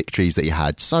early victories that he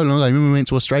had so long ago when we went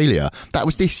to Australia, that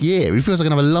was this year. It feels like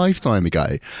another lifetime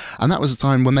ago. And that was a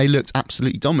time when they looked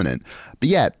absolutely dominant. But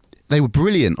yeah, they were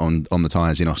brilliant on the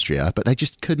tyres in Austria, but they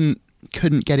just couldn't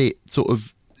get it sort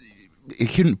of. It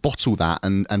couldn't bottle that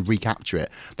and recapture it.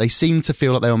 They seemed to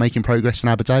feel like they were making progress in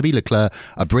Abu Dhabi. Leclerc,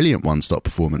 a brilliant one-stop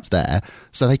performance there.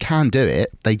 So they can do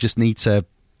it. They just need to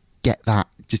get that,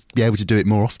 just be able to do it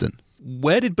more often.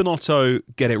 Where did Binotto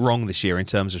get it wrong this year in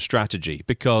terms of strategy?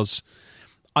 Because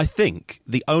I think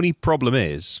the only problem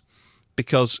is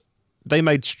because they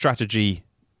made strategy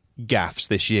gaffes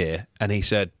this year and he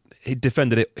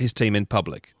defended his team in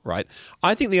public, right?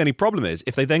 I think the only problem is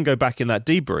if they then go back in that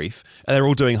debrief and they're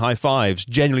all doing high fives,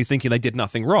 genuinely thinking they did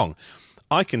nothing wrong.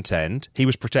 I contend he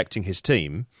was protecting his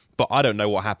team, but I don't know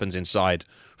what happens inside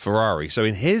Ferrari. So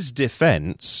in his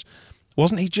defence,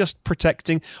 wasn't he just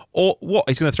protecting, or what?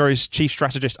 He's going to throw his chief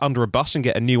strategist under a bus and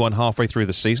get a new one halfway through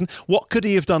the season? What could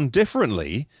he have done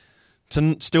differently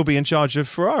to still be in charge of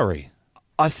Ferrari?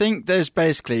 I think there's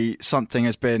basically something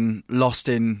has been lost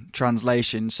in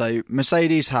translation. So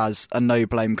Mercedes has a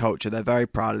no-blame culture. They're very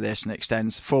proud of this and it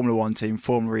extends Formula 1 team,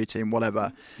 Formula E team,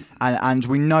 whatever. And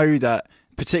we know that,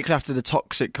 particularly after the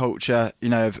toxic culture,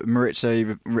 of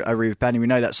Maurizio Arrivabene, we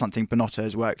know that's something Binotto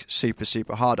has worked super,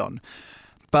 super hard on.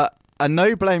 But a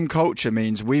no-blame culture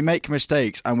means we make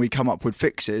mistakes and we come up with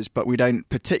fixes, but we don't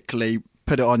particularly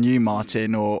put it on you,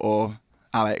 Martin, or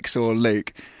Alex or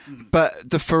Luke. But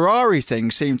the Ferrari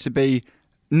thing seemed to be,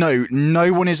 no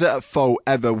one is at fault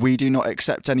ever. We do not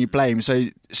accept any blame. So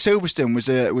Silverstone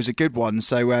was a good one.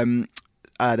 So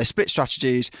they split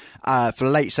strategies for the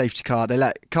late safety car. They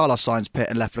let Carlos Sainz pit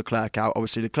and left Leclerc out.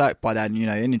 Obviously Leclerc by then,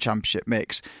 in the championship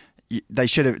mix, they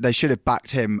should have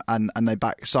backed him and they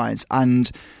backed Sainz.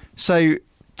 And so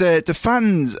the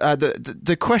fans,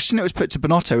 the question that was put to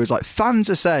Binotto was like, fans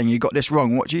are saying you got this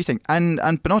wrong. What do you think? And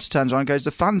Binotto turns around and goes,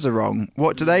 the fans are wrong.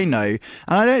 What do they know? And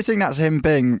I don't think that's him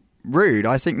being rude.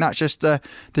 I think that's just the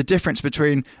difference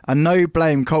between a no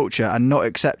blame culture and not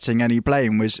accepting any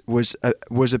blame was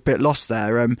a bit lost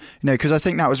there. Because I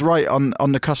think that was right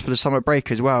on the cusp of the summer break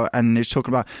as well. And he was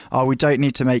talking about, we don't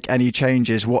need to make any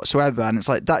changes whatsoever. And it's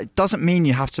like, that doesn't mean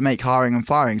you have to make hiring and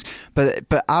firings, but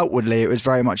outwardly it was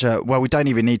very much we don't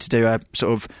even need to do a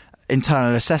sort of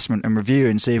internal assessment and review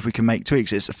and see if we can make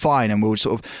tweaks. It's fine, and we'll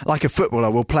sort of, like a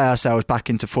footballer, we'll play ourselves back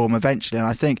into form eventually. And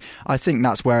I think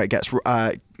that's where it gets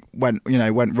went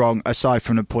wrong, aside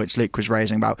from the points Luke was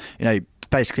raising about,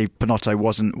 basically Binotto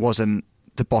wasn't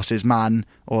the boss's man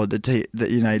or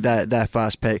their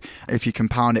first pick. If you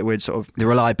compound it with sort of the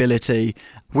reliability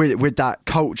with that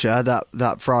culture,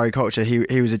 that Ferrari culture,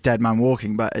 he was a dead man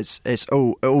walking. But it's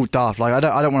all daft. Like I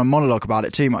don't want to monologue about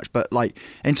it too much, but like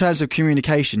in terms of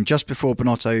communication, just before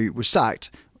Binotto was sacked.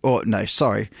 Or no,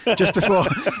 sorry. Just before,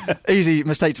 easy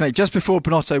mistake to make. Just before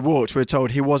Binotto walked, we were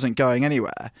told he wasn't going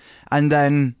anywhere, and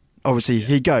then obviously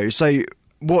he goes. So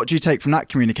what do you take from that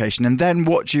communication? And then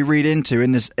what do you read into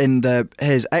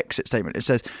his exit statement? It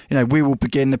says, we will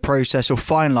begin the process or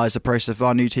finalise the process of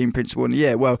our new team principal in the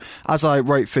year. Well, as I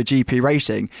wrote for GP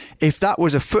Racing, if that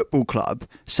was a football club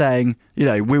saying,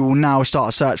 we will now start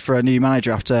a search for a new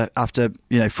manager after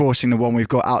forcing the one we've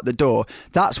got out the door,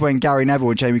 that's when Gary Neville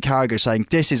and Jamie Carragher are saying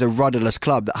this is a rudderless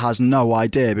club that has no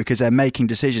idea because they're making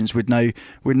decisions with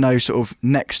no sort of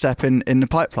next step in the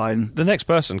pipeline. The next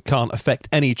person can't affect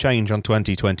any change on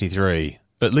 2023,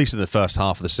 at least in the first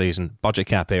half of the season, budget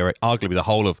cap era, arguably the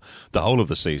whole of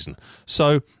the season.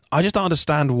 So I just don't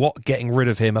understand what getting rid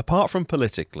of him, apart from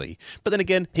politically. But then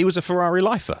again, he was a Ferrari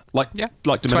lifer, like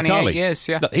Domenicali. 28 years,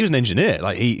 yeah. He was an engineer.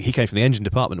 Like he came from the engine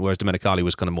department, whereas Domenicali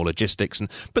was kind of more logistics.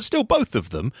 But still, both of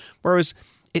them. Whereas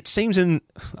it seems in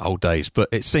old days, but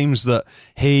it seems that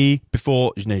he,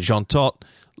 before Jean Todt,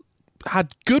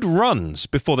 had good runs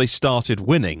before they started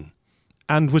winning.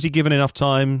 And was he given enough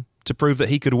time to prove that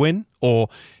he could win? Or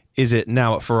is it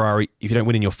now at Ferrari, if you don't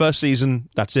win in your first season,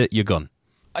 that's it, you're gone?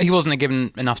 He wasn't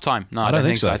given enough time. No, I don't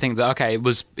think so. I think that, okay, it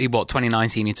was,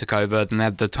 2019 he took over, then they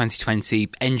had the 2020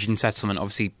 engine settlement,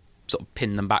 obviously sort of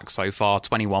pinned them back so far.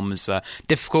 21 was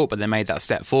difficult, but they made that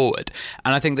step forward.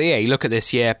 And I think that, you look at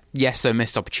this year, yes, there are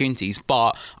missed opportunities,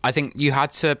 but I think you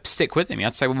had to stick with him. You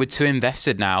had to say, well, we're too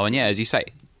invested now. And as you say,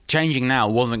 changing now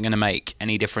wasn't going to make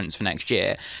any difference for next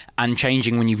year, and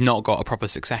changing when you've not got a proper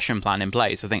succession plan in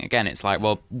place. I think, again, it's like,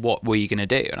 well, what were you going to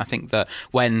do? And I think that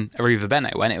when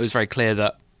Arrivabene went, it was very clear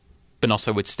that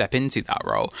Binotto would step into that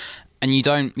role. And you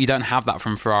don't have that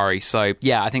from Ferrari. So,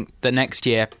 I think the next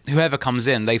year, whoever comes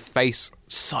in, they face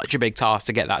such a big task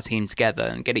to get that team together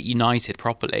and get it united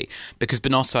properly. Because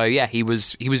Binotto, he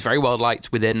was very well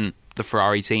liked within the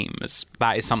Ferrari team.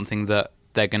 That is something that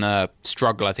they're going to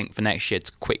struggle, I think, for next year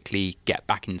to quickly get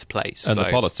back into place. And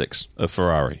the politics of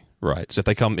Ferrari. Right. So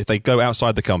if they go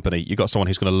outside the company, you've got someone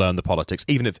who's going to learn the politics.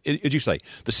 Even if, as you say,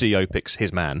 the CEO picks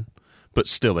his man, but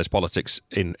still there's politics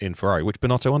in Ferrari, which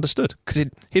Binotto understood because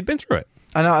he'd been through it.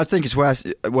 And I think it's worth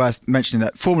mentioning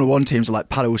that Formula One teams are like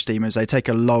paddle steamers. They take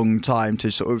a long time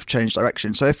to sort of change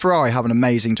direction. So if Ferrari have an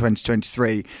amazing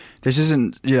 2023, this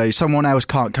isn't, someone else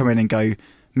can't come in and go,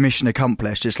 mission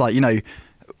accomplished. It's like,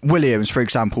 Williams, for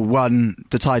example, won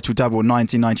the title double in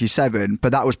 1997,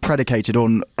 but that was predicated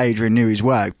on Adrian Newey's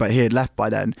work, but he had left by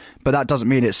then. But that doesn't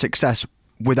mean it's success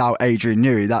without Adrian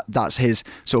Newey. That's his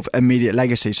sort of immediate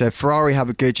legacy. So if Ferrari have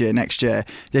a good year next year,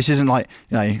 this isn't like,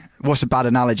 what's a bad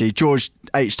analogy? George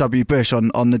H.W. Bush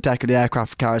on the deck of the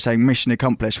aircraft carrier saying mission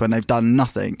accomplished when they've done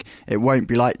nothing. It won't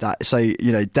be like that. So,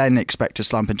 then expect a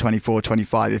slump in 24,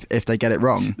 25 if they get it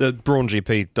wrong. The Brawn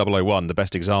GP 001, the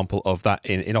best example of that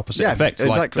in opposite effect.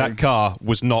 Exactly. Like, that car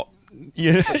was not...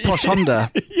 Posh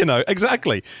Honda.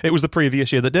 Exactly. It was the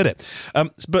previous year that did it.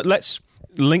 But let's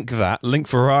link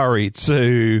Ferrari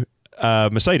to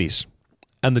Mercedes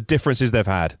and the differences they've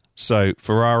had. So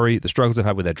Ferrari, the struggles they've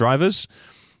had with their drivers,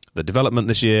 the development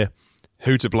this year,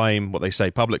 who to blame, what they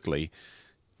say publicly.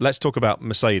 Let's talk about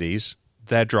Mercedes,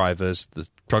 their drivers, the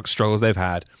struggles they've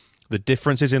had, the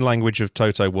differences in language of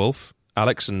Toto Wolff,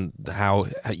 Alex, and how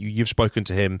you've spoken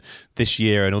to him this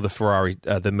year and all the Ferrari,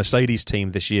 the Mercedes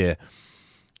team this year.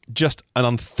 Just an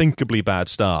unthinkably bad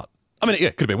start. I mean,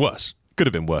 it could have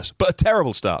been worse. But a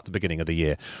terrible start at the beginning of the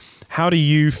year. How do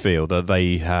you feel that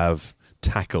they have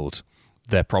tackled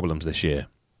their problems this year?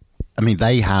 I mean,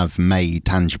 they have made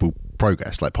tangible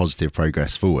progress, like positive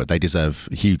progress forward. They deserve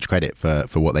huge credit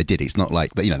for what they did. It's not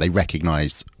like that, they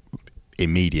recognised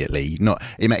immediately.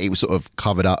 It was sort of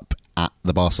covered up at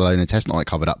the Barcelona test, not like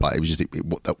covered up, but it was just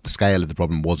the scale of the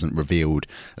problem wasn't revealed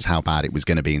as how bad it was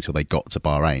going to be until they got to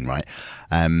Bahrain, right?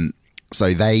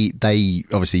 So they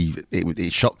obviously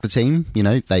it shocked the team.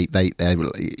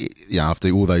 They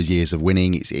after all those years of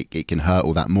winning, it can hurt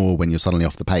all that more when you're suddenly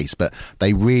off the pace. But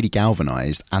they really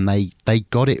galvanised and they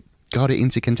got it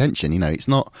into contention. It's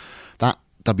not that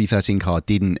W13 car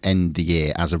didn't end the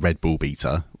year as a Red Bull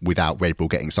beater without Red Bull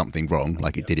getting something wrong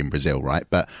like it did in Brazil, right?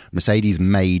 But Mercedes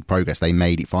made progress. They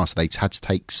made it faster. They had to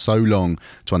take so long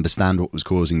to understand what was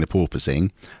causing the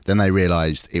porpoising. Then they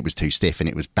realised it was too stiff and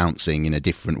it was bouncing in a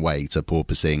different way to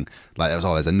porpoising. Like,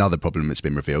 there's another problem that's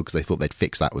been revealed because they thought they'd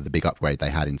fix that with the big upgrade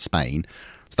they had in Spain.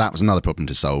 So that was another problem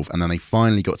to solve. And then they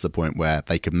finally got to the point where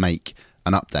they could make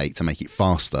an update to make it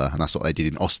faster, and that's what they did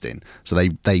in Austin. So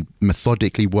they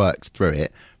methodically worked through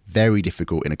it. Very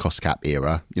difficult in a cost cap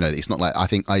era. It's not like, I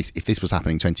think if this was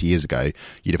happening 20 years ago,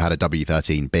 you'd have had a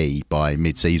W13B by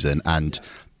mid-season and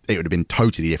it would have been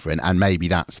totally different. And maybe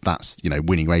that's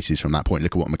winning races from that point.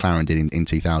 Look at what McLaren did in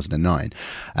 2009.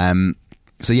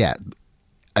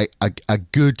 A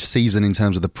good season in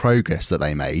terms of the progress that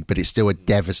they made, but it's still a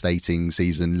devastating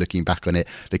season looking back on it,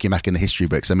 looking back in the history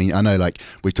books. I mean, I know, like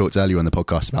we talked earlier on the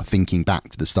podcast about thinking back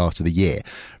to the start of the year.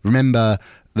 Remember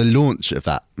the launch of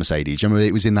that Mercedes? Remember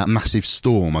it was in that massive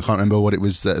storm? I can't remember what it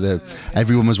was.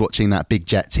 Everyone was watching that big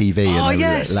jet TV and they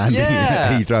were landing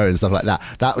at Heathrow and stuff like that.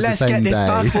 That was the same day. Let's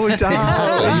get this bad boy down.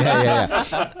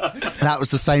 That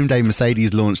was the same day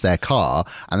Mercedes launched their car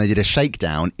and they did a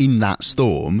shakedown in that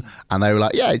storm and they were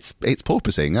like, it's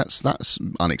porpoising. That's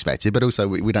unexpected, but also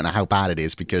we don't know how bad it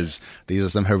is because these are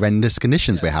some horrendous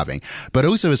conditions we're having. But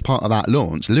also as part of that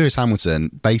launch, Lewis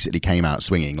Hamilton basically came out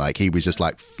swinging. Like he was just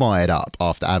like fired up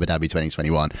after after Abu Dhabi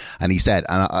 2021, and he said,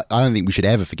 and I don't think we should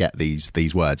ever forget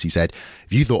these words. He said, "If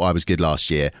you thought I was good last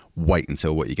year, wait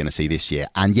until what you're going to see this year."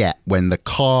 And yet, when the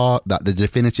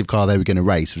definitive car they were going to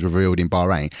race was revealed in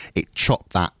Bahrain, it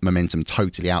chopped that momentum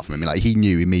totally out from him. Like, he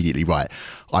knew immediately, right,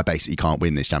 I basically can't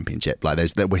win this championship. Like,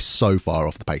 we're so far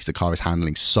off the pace. The car is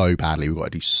handling so badly. We've got to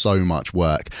do so much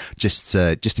work just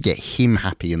to get him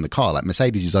happy in the car. Like,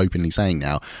 Mercedes is openly saying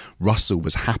now, Russell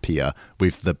was happier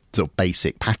with the sort of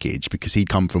basic package because he'd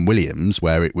come from Williams,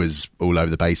 where it was all over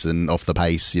the pace and off the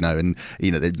pace, and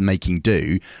they're making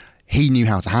do. He knew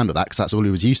how to handle that because that's all he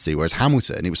was used to. Whereas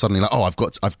Hamilton, it was suddenly like, I've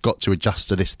got to adjust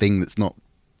to this thing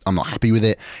I'm not happy with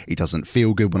it. It doesn't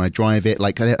feel good when I drive it.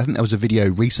 Like, I think there was a video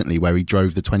recently where he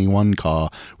drove the 21 car.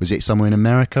 Was it somewhere in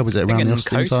America? Was it around the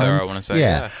Austin time? I want to say,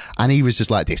 yeah. And he was just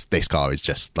like, this car is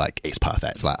just like, it's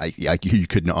perfect. Like, you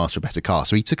could not ask for a better car.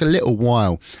 So he took a little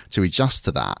while to adjust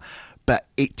to that. But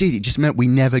it just meant we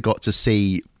never got to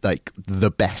see like the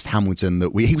best Hamilton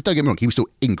don't get me wrong, he was still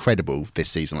incredible this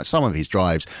season. Like, some of his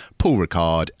drives, Paul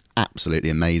Ricard, absolutely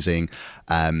amazing.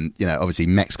 Obviously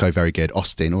Mexico, very good.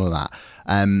 Austin, all of that.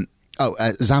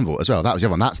 Zandvoort as well. That was the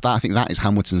other one. I think that is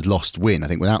Hamilton's lost win. I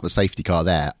think without the safety car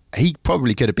there, he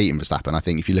probably could have beaten Verstappen. I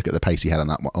think if you look at the pace he had on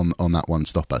that one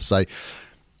stopper. So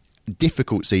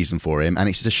difficult season for him, and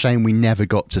it's just a shame we never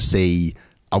got to see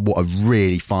what a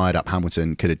really fired up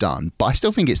Hamilton could have done. But I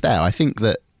still think it's there. I think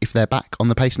that if they're back on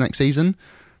the pace next season,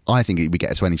 I think we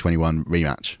get a 2021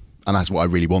 rematch, and that's what I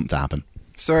really want to happen.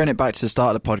 Throwing it back to the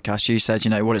start of the podcast, you said,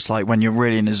 what it's like when you're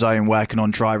really in the zone working on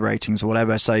drive ratings or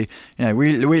whatever. So,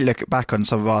 we look back on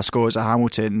some of our scores at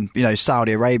Hamilton,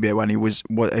 Saudi Arabia, when he was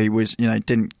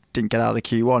didn't get out of the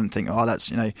Q1 and think,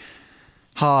 that's,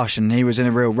 harsh, and he was in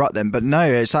a real rut then. But no,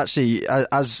 it's actually,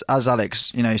 as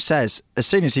Alex, says, as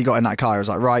soon as he got in that car, I was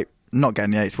like, right, not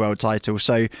getting the 8th world title.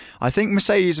 So I think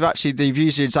Mercedes they've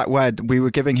used the exact word, we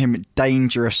were giving him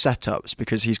dangerous setups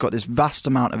because he's got this vast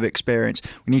amount of experience.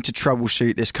 We need to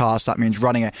troubleshoot this car, so that means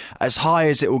running it as high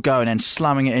as it will go and then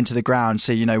slamming it into the ground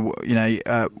so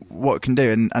what it can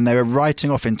do. And they were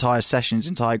writing off entire sessions,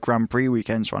 entire Grand Prix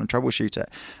weekends trying to troubleshoot it.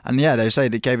 And yeah, they say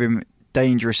they gave him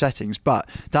dangerous settings, but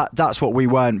that's what we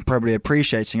weren't probably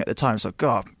appreciating at the time. So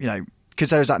God, because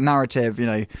there was that narrative,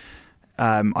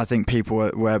 I think people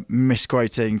were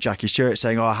misquoting Jackie Stewart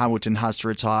saying, Hamilton has to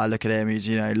retire, look at him, he's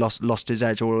lost his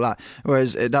edge, all of that.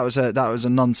 Whereas that was a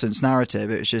nonsense narrative.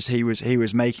 It was just he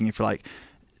was making it for like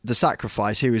the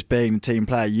sacrifice. He was being the team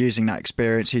player, using that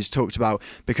experience. He's talked about,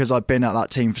 because I've been at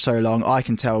that team for so long, I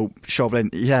can tell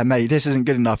Chauvelin, yeah, mate, this isn't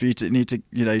good enough. You need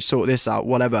to sort this out,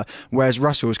 whatever. Whereas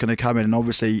Russell's going to come in, and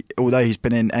obviously, although he's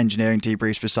been in engineering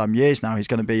debriefs for some years now, he's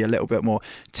going to be a little bit more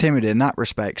timid in that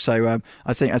respect. So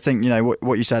I think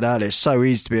what you said earlier, it's so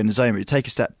easy to be in the zone, but you take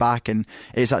a step back, and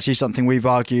it's actually something we've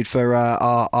argued for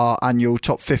our annual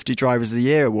Top 50 Drivers of the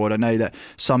Year award. I know that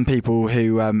some people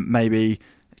who maybe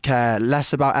care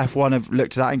less about F1 have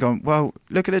looked at that and gone, well,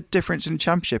 look at the difference in the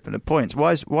championship and the points.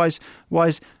 Why is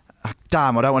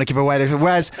damn, I don't want to give away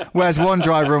this. Where's one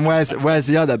driver and where's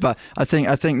the other? But I think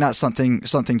that's something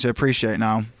to appreciate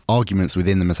now. Arguments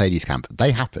within the Mercedes camp,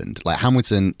 they happened. Like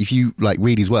Hamilton, if you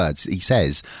read his words, he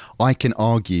says, I can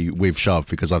argue with Shove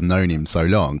because I've known him so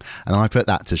long. And I put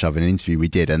that to Shove in an interview we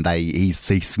did, and he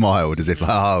smiled as if,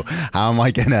 how am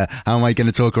I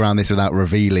gonna talk around this without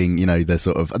revealing, the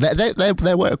sort of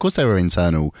there were, of course there were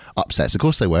internal upsets, of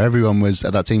course there were. Everyone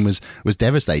that team was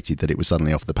devastated that it was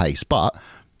suddenly off the pace, but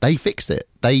they fixed it.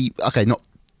 They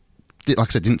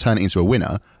didn't turn it into a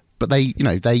winner, but they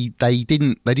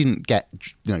didn't get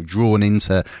drawn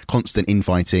into constant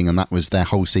infighting, and that was their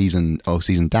whole season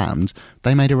damned.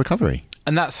 They made a recovery.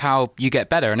 And that's how you get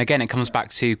better. And again, it comes back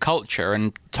to culture.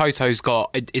 And Toto's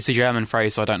it's a German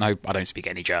phrase, so I don't speak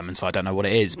any German, so I don't know what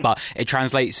it is. But it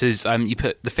translates as you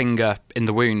put the finger in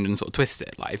the wound and sort of twist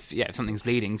it. Like, if something's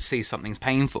bleeding, see something's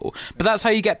painful. But that's how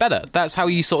you get better. That's how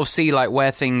you sort of see like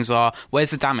where things are,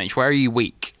 where's the damage, where are you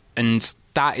weak? And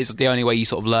that is the only way you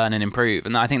sort of learn and improve.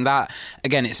 And I think that,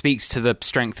 again, it speaks to the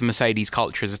strength of Mercedes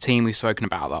culture as a team. We've spoken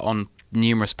about that on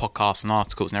numerous podcasts and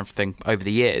articles and everything over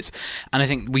the years, and I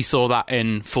think we saw that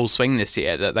in full swing this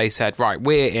year, that they said, right,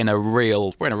 we're in a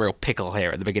real pickle here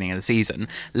at the beginning of the season,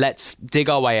 let's dig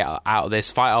our way out of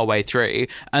this, fight our way through.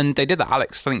 And they did that.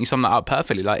 Alex, I think you summed that up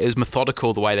perfectly. Like, it was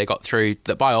methodical the way they got through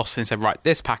that. By Austin said, right,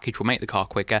 this package will make the car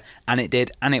quicker, and it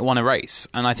did, and it won a race.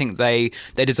 And I think they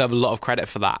deserve a lot of credit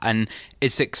for that. And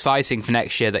it's exciting for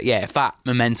next year that, if that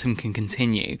momentum can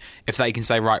continue, if they can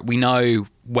say, right, we know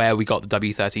where we got the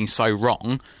W13 so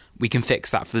wrong, we can fix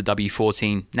that for the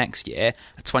W14 next year.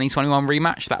 A 2021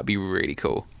 rematch, that would be really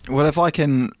cool. Well, if I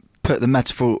can put the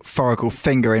metaphorical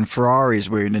finger in Ferrari's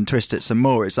wound and twist it some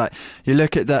more. It's like you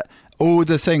look at that, all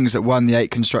the things that won the 8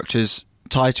 constructors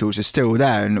titles are still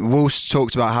there, and Wolves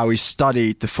talked about how he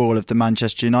studied the fall of the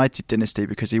Manchester United dynasty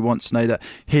because he wants to know that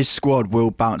his squad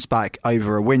will bounce back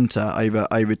over a winter,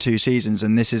 over 2 seasons,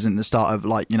 and this isn't the start of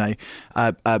Renault,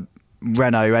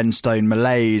 Enstone,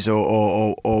 malaise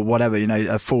or whatever,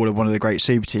 a fall of one of the great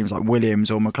super teams like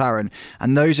Williams or McLaren,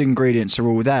 and those ingredients are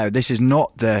all there. This is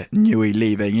not the Newey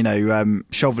leaving,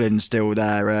 Chauvelin's still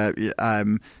there,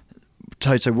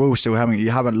 Toto Wolff still having.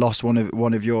 You haven't lost one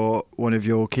of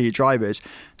your key drivers.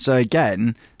 So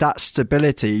again, that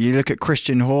stability. You look at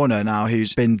Christian Horner now,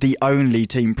 who's been the only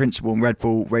team principal in Red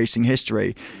Bull racing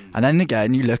history, and then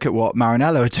again you look at what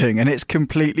Maranello are doing, and it's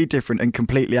completely different and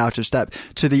completely out of step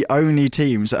to the only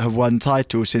teams that have won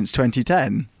titles since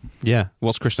 2010. Yeah,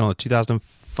 what's Christian Horner?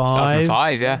 2005.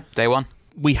 2005, yeah, day one.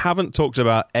 We haven't talked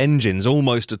about engines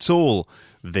almost at all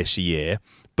this year,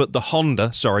 but the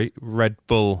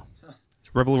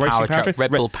Red Bull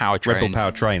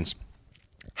Powertrains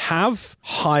have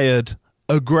hired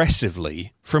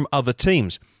aggressively from other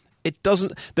teams. It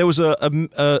doesn't. There was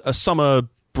a summer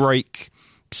break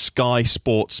Sky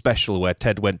Sports special where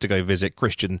Ted went to go visit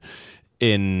Christian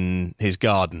in his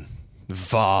garden,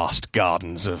 vast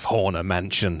gardens of Horner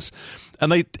mansions,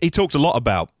 and he talked a lot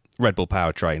about Red Bull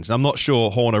Powertrains. I'm not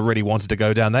sure Horner really wanted to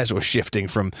go down there, sort of shifting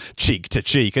from cheek to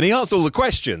cheek. And he answered all the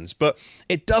questions, but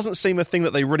it doesn't seem a thing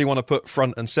that they really want to put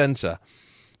front and centre.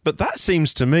 But that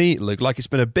seems to me, Luke, like it's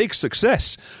been a big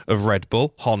success of Red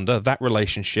Bull, Honda, that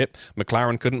relationship.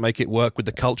 McLaren couldn't make it work with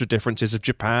the culture differences of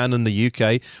Japan and the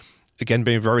UK. Again,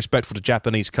 being very respectful to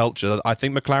Japanese culture, I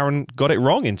think McLaren got it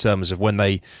wrong in terms of when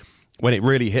it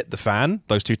really hit the fan.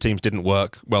 Those two teams didn't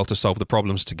work well to solve the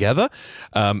problems together,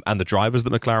 and the drivers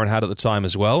that McLaren had at the time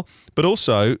as well. But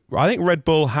also, I think Red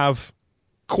Bull have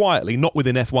quietly, not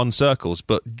within F1 circles,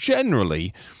 but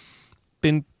generally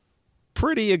been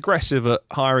pretty aggressive at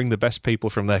hiring the best people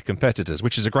from their competitors,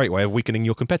 which is a great way of weakening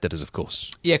your competitors, of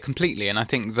course. Yeah, completely. And I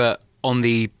think that on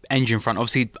the engine front,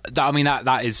 obviously,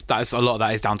 that is a lot of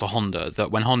that is down to Honda.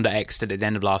 That when Honda exited at the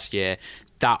end of last year,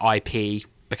 that IP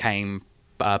became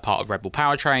part of Red Bull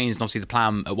Powertrains, and obviously the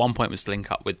plan at one point was to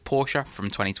link up with Porsche from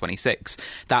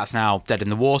 2026. That's now dead in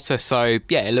the water. So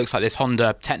yeah, it looks like this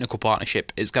Honda technical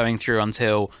partnership is going through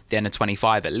until the end of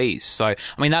 25 at least. So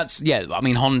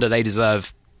Honda, they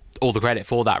deserve all the credit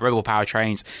for that. Red Bull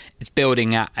Powertrains, it's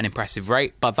building at an impressive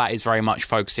rate, but that is very much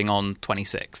focusing on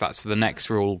 26. That's for the next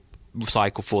rule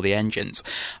cycle for the engines.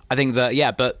 I think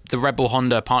that, but the Red Bull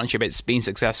Honda partnership, it's been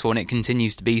successful and it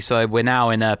continues to be so. We're now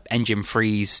in a engine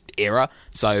freeze era,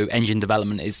 so engine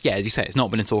development is, as you say, it's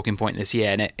not been a talking point this year,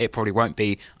 and it probably won't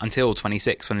be until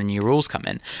 26 when the new rules come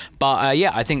in. But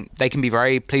I think they can be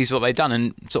very pleased with what they've done,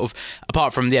 and sort of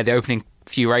apart from the opening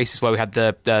few races where we had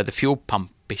the fuel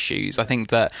pump issues, I think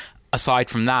that aside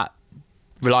from that,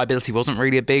 reliability wasn't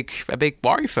really a big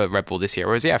worry for Red Bull this year.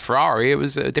 Whereas, Ferrari, it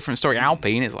was a different story.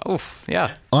 Alpine, it's like, oof,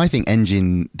 yeah. I think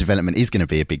engine development is going to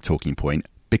be a big talking point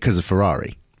because of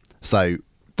Ferrari. So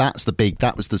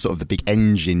that was the sort of the big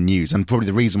engine news, and probably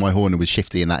the reason why Horner was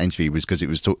shifty in that interview was because it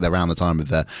was around the time of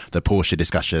the Porsche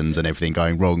discussions and everything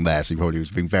going wrong there. So he probably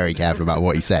was being very careful about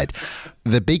what he said.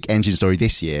 The big engine story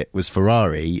this year was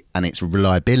Ferrari and its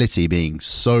reliability being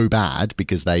so bad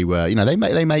because they were,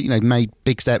 they made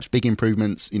big steps, big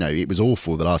improvements. It was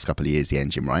awful the last couple of years, the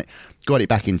engine, right? Got it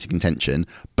back into contention,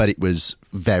 but it was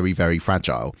very, very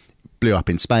fragile. Blew up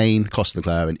in Spain, cost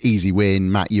Leclerc an easy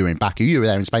win. Matt, you were in Baku. You were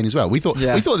there in Spain as well. We thought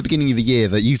at the beginning of the year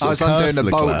that you sort of cursed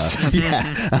Leclerc.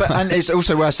 And it's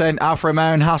also worth saying Alfa Romeo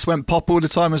and Haas went pop all the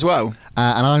time as well.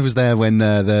 And I was there when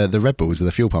the Red Bulls,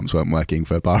 the fuel pumps weren't working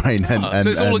for Bahrain. So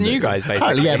it's all on you guys,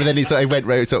 basically. Yeah, but then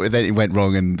it went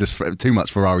wrong, and just too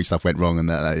much Ferrari stuff went wrong,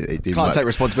 and it didn't work. Take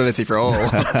responsibility for it all.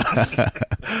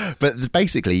 But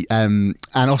basically, and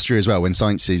Austria as well, when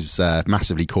Sainz is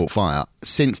massively caught fire.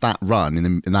 Since that run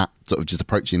in that sort of just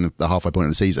approaching the halfway point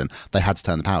of the season, they had to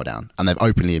turn the power down, and they've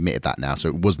openly admitted that now. So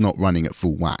it was not running at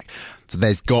full whack. So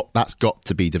that's got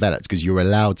to be developed because you're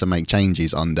allowed to make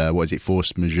changes under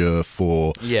force majeure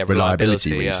for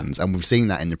reliability reasons, and we've seen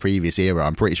that in the previous era.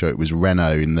 I'm pretty sure it was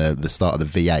Renault in the start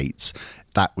of the V8s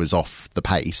that was off the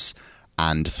pace,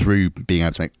 and through being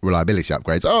able to make reliability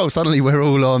upgrades, suddenly we're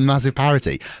all on massive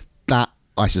parity. That,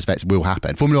 I suspect, will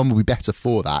happen. Formula 1 will be better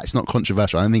for that. It's not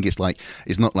controversial. I don't think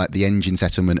it's not like the engine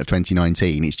settlement of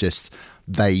 2019. It's just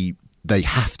they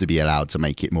have to be allowed to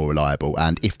make it more reliable,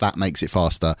 and if that makes it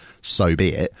faster, so be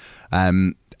it.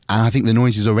 And I think the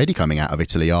noises already coming out of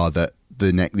Italy are that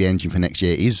the engine for next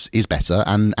year is better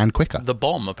and quicker. The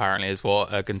bomb apparently is what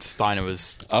Gunther Steiner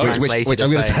was which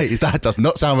I'm going to say is that does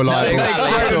not sound reliable. No,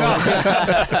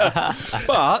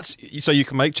 But so you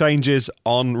can make changes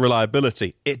on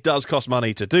reliability. It does cost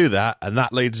money to do that, and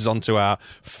that leads us on to our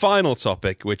final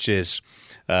topic, which is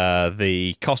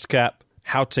the cost cap,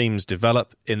 how teams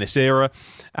develop in this era,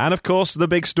 and of course the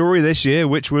big story this year,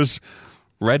 which was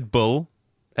Red Bull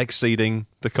exceeding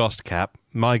the cost cap.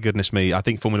 My goodness me, I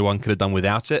think Formula One could have done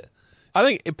without it. I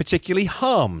think it particularly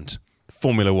harmed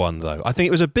Formula One, though. I think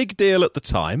it was a big deal at the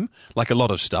time, like a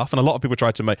lot of stuff, and a lot of people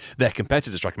tried to make, their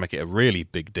competitors tried to make it a really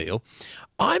big deal.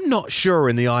 I'm not sure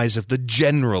in the eyes of the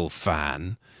general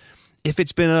fan if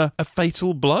it's been a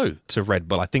fatal blow to Red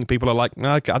Bull. I think people are like,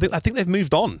 no, okay, I think they've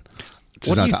moved on.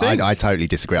 What do you think? I totally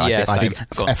disagree. Yeah, I think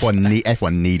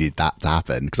F1 needed that to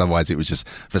happen, because otherwise it was just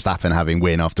Verstappen having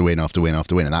win after win after win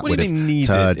after win, and that would have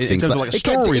turned things like it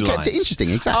kept it interesting.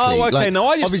 Exactly. Oh, okay. Like, no,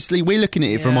 obviously we're looking at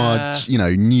it from our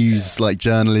news like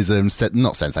journalism,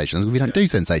 not sensationalism. We don't do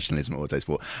sensationalism at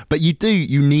Autosport, but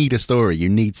you need a story. You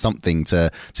need something to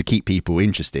keep people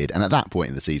interested. And at that point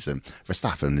in the season,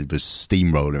 Verstappen was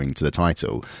steamrolling to the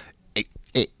title. It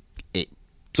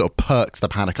sort of perks the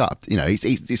paddock up.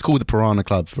 It's called the Piranha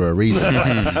Club for a reason.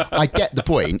 Right? I get the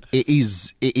point. It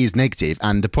is negative,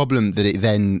 and the problem that it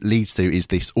then leads to is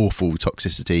this awful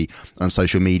toxicity on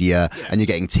social media, and you're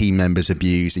getting team members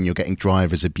abused, and you're getting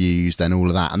drivers abused, and all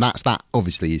of that. And that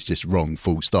obviously is just wrong.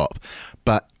 Full stop.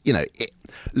 But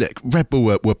look, Red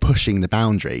Bull were pushing the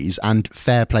boundaries, and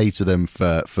fair play to them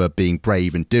for being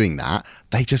brave and doing that.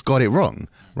 They just got it wrong,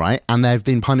 right? And they've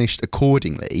been punished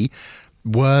accordingly.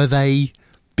 Were they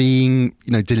being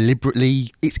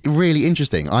deliberately? It's really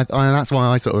interesting. I that's why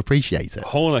I sort of appreciate it.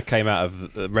 Horner came out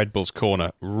of Red Bull's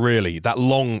corner really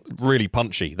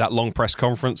punchy, that long press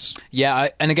conference. Yeah,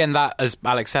 and again, that, as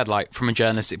Alex said, like from a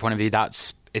journalistic point of view,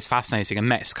 it's fascinating. And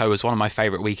Mexico was one of my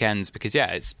favourite weekends because,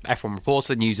 it's F1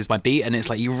 reporter, news is my beat, and it's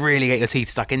like you really get your teeth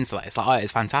stuck into that. It's like,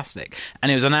 it's fantastic. And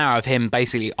it was an hour of him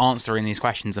basically answering these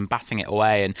questions and batting it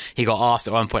away. And he got asked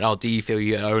at one point, do you feel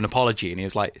you owe an apology? And he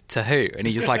was like, to who? And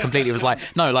he just like completely was like,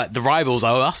 no, like the rivals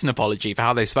owe us an apology for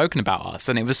how they've spoken about us.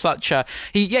 And it was such a...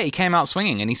 He came out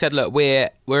swinging, and he said, look, we're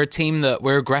a team that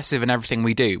we're aggressive in everything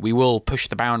we do. We will push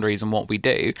the boundaries in what we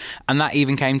do. And that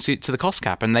even came to the cost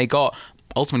cap, and they got...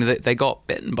 Ultimately, they got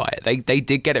bitten by it. They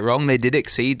did get it wrong. They did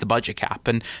exceed the budget cap,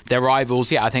 and their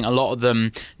rivals. I think a lot of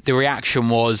them. The reaction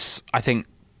was, I think,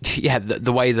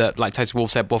 the way that, like Toto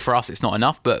Wolff said, well, for us it's not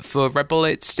enough, but for Red Bull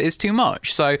it's too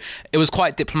much. So it was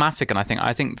quite diplomatic, and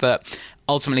I think that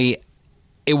ultimately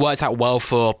it worked out well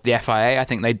for the FIA. I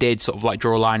think they did sort of like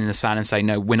draw a line in the sand and say,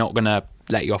 no, we're not going to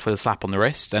let you off with a slap on the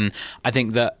wrist. And I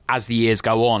think that as the years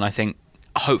go on, I think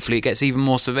hopefully it gets even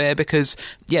more severe because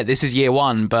this is year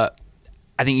one, but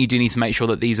I think you do need to make sure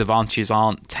that these advantages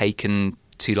aren't taken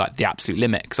to like the absolute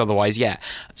limit, because otherwise,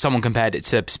 someone compared it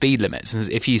to speed limits. And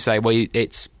if you say, well,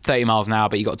 it's 30 miles an hour,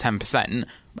 but you got 10%,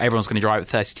 everyone's going to drive at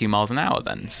 32 miles an hour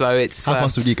then. So it's... How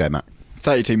fast would you go, Matt?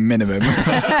 32 minimum.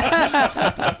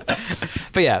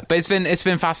 But it's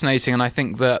been fascinating, and I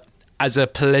think that as a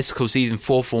political season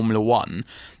for Formula One,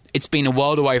 it's been a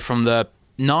world away from the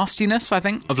nastiness, I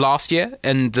think, of last year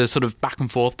and the sort of back and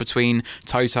forth between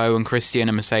Toto and Christian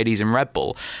and Mercedes and Red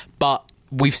Bull. But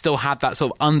we've still had that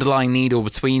sort of underlying needle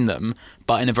between them,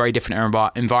 but in a very different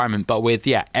environment, but with,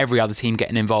 every other team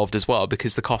getting involved as well,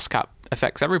 because the cost cap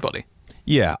affects everybody.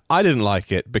 Yeah, I didn't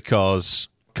like it because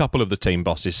a couple of the team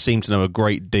bosses seemed to know a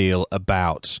great deal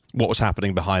about what was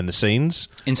happening behind the scenes.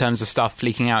 In terms of stuff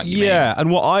leaking out, you mean? And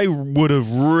what I would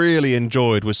have really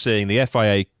enjoyed was seeing the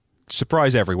FIA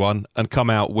surprise everyone and come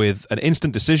out with an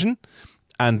instant decision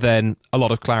and then a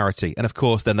lot of clarity. And of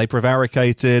course, then they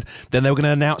prevaricated, then they were going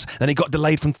to announce, then it got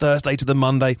delayed from Thursday to the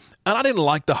Monday. And I didn't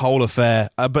like the whole affair.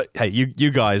 But hey,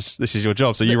 you guys, this is your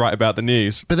job, so you write about the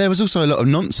news. But there was also a lot of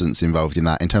nonsense involved in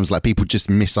that, in terms of like people just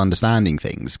misunderstanding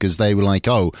things, because they were like,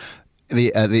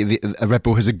 the Red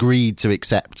Bull has agreed to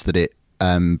accept that it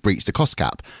breached the cost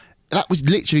cap. That was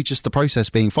literally just the process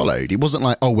being followed. It wasn't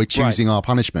like, we're choosing our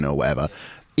punishment or whatever.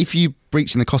 If you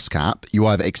breach in the cost cap, you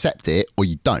either accept it or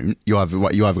you don't. You either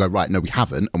go, right, no, we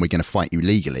haven't, and we're going to fight you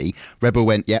legally. Red Bull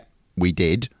went, we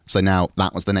did. So now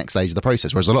that was the next stage of the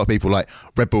process. Whereas a lot of people like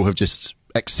Red Bull have just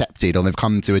accepted or they've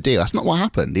come to a deal. That's not what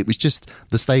happened. It was just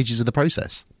the stages of the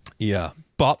process. Yeah,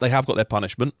 but they have got their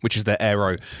punishment, which is their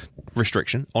aero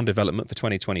restriction on development for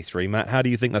 2023. Matt, how do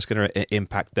you think that's going to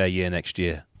impact their year next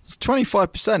year? It's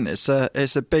 25%.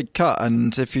 It's a big cut,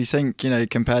 and if you think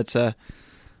compared to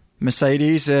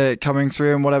Mercedes coming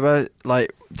through and whatever,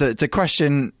 like the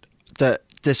question that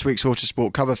this week's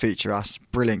Autosport cover feature,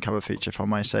 brilliant cover feature, if I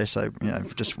may say so,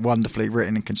 just wonderfully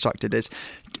written and constructed, is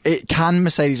can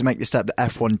Mercedes make the step that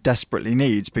F1 desperately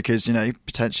needs? Because,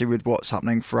 potentially with what's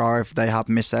happening for Ferrari, if they have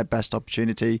missed their best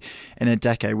opportunity in a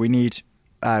decade, we need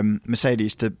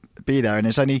Mercedes to be there. And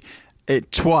it's only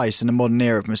twice in the modern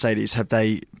era of Mercedes have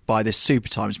they, by this super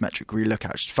times metric we look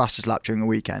at, fastest lap during a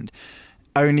weekend,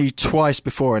 only twice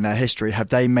before in their history have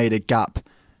they made a gap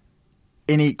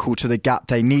unequal to the gap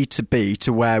they need to be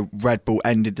to where Red Bull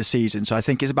ended the season. So I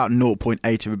think it's about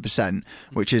 0.8%,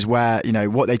 which is where,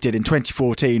 what they did in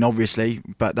 2014, obviously,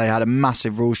 but they had a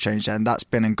massive rules change then. That's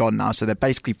been and gone now. So they're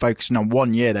basically focusing on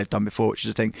 1 year they've done before, which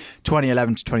is, I think,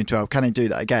 2011 to 2012. Can they do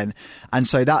that again? And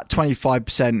so that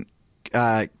 25%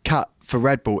 cut for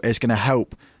Red Bull is going to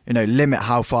help limit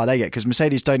how far they get, because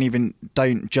Mercedes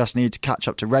don't just need to catch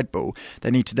up to Red Bull,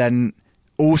 they need to then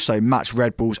also match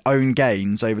Red Bull's own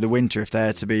gains over the winter if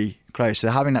they're to be close. So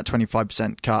having that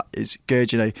 25% cut is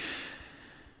good.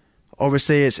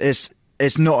 Obviously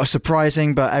it's not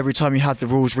surprising, but every time you have the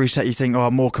rules reset, you think,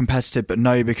 more competitive, but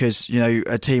no, because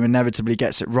a team inevitably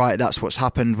gets it right. That's what's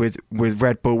happened with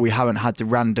Red Bull. We haven't had the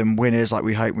random winners like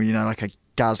we hope, like a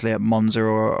Gasly at Monza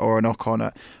or an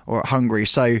Ocon or at Hungary.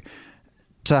 So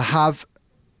to have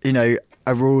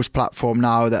a rules platform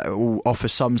now that will offer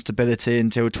some stability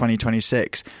until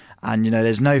 2026, and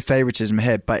there's no favouritism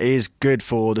here, but it is good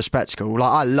for the spectacle.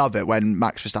 Like, I love it when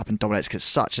Max Verstappen dominates, because it's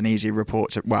such an easy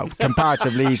report to,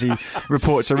 comparatively easy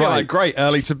report to write. Great,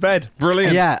 early to bed,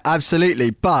 brilliant. Yeah,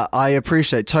 absolutely. But I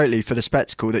appreciate totally for the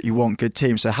spectacle that you want good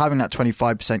teams. So having that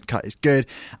 25% cut is good.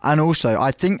 And also,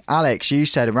 I think, Alex, you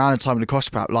said around the time of the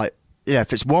cost cap,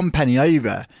 if it's 1 penny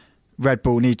over, Red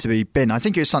Bull need to be binned. I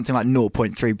think it was something like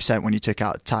 0.3% when you took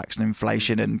out tax and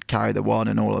inflation and carry the one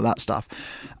and all of that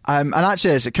stuff. And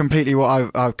actually, it's completely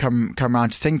what I've come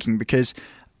around to thinking, because,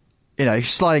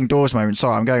 sliding doors moment.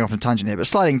 Sorry, I'm going off on a tangent here, but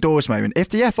sliding doors moment. If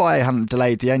the FIA hadn't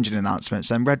delayed the engine announcements,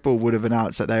 then Red Bull would have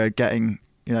announced that they were getting,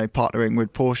 partnering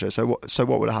with Porsche. So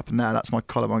what would have happened there? That's my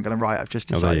column I'm going to write. I've just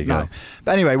decided now.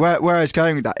 But anyway, where I was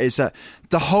going with that is that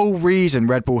the whole reason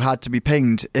Red Bull had to be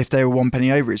pinged if they were 1 penny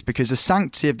over is because the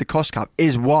sanctity of the cost cap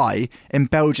is why in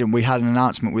Belgium we had an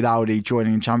announcement with Audi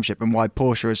joining the championship, and why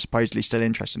Porsche is supposedly still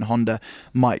interested and Honda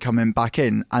might come in back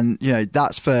in. And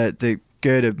that's for the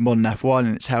good of modern F1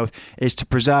 and its health, is to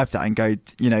preserve that and go,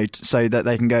 so that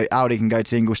they can go, Audi can go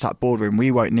to the Ingolstadt boardroom. We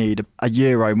won't need a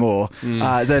euro more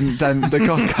than the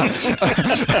cost cap.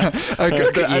 Okay,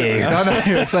 look at you. I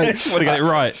know. So, want to get it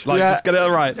right. Just get it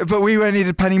right. But we won't need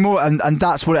a penny more, and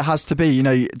that's what it has to be.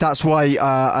 That's why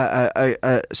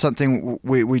something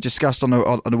we discussed on the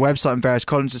website and various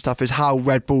columns and stuff is how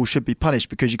Red Bull should be punished,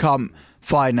 because you can't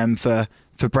fine them for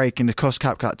breaking the cost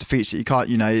cap defeats it. You can't,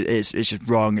 it's just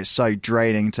wrong. It's so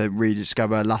draining to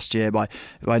rediscover last year by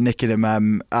nicking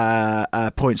them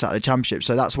points out of the championship.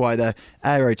 So that's why the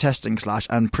aero testing /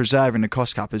 and preserving the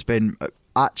cost cap has been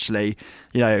actually,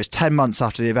 it was 10 months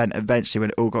after the event eventually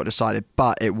when it all got decided,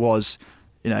 but it was,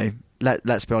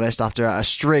 let's be honest, after a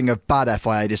string of bad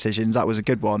FIA decisions, that was a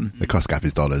good one. The cost cap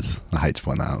is dollars. I hate to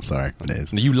point that out. Sorry, it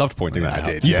is. You loved pointing that out.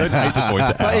 I did. You don't hate to point it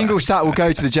out. But Ingolstadt will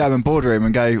go to the German boardroom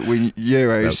and go, we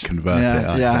euros. They'll convert it.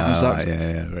 Exactly.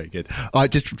 Yeah, very good.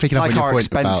 Just picking up like on your our point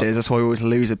expenses, about, that's why we always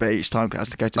lose a bit each time, because it has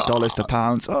to go to dollars to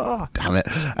pounds. Damn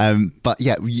it. But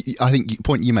yeah, I think the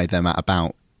point you made there, Matt,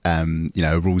 about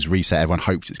a rules reset, everyone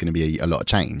hopes it's going to be a lot of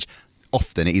change.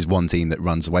 Often it is one team that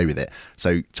runs away with it.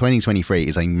 So 2023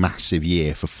 is a massive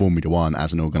year for Formula One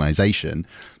as an organisation,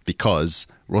 because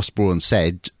Ross Brawn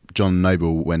said, John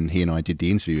Noble, when he and I did the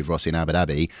interview with Ross in Abu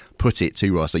Dhabi, put it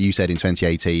to Ross, like you said in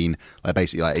 2018,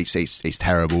 basically it's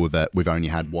terrible that we've only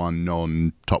had one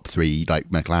non-top three, like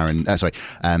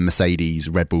Mercedes,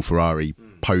 Red Bull, Ferrari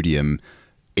podium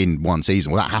in one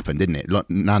season. Well, that happened, didn't it?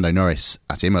 Lando Norris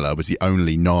at Imola was the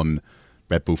only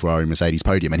Red Bull, Ferrari, Mercedes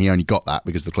podium, and he only got that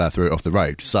because Leclerc threw it off the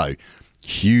road. So,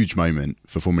 huge moment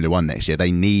for Formula One next year.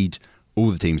 They need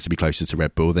all the teams to be closer to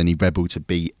Red Bull. They need Red Bull to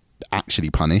be actually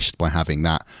punished by having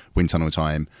that wind tunnel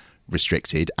time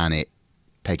restricted and it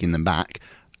pegging them back.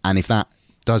 And if that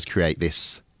does create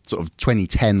this sort of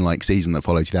 2010-like season that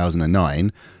followed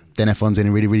 2009, then F1's in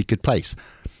a really, really good place.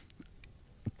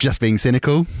 Just being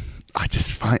cynical, I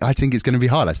think it's going to be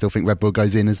hard. I still think Red Bull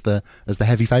goes in as the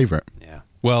heavy favourite. Yeah.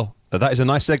 Well, that is a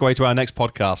nice segue to our next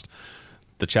podcast.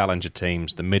 the challenger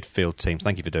teams, the midfield teams.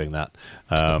 Thank you for doing that.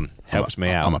 Helps me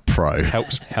out. I'm a pro.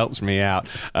 Helps me out.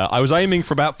 I was aiming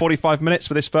for about 45 minutes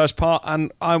for this first part,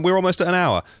 and we're almost at an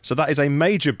hour. So that is a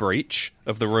major breach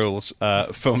of the rules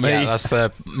for me. Yeah, that's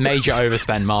a major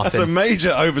overspend, Martin. That's a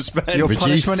major overspend. Your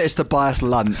punishment is to buy us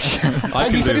lunch.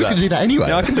 He said he was going to do that anyway.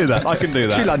 Yeah, I can do that.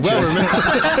 2 lunches.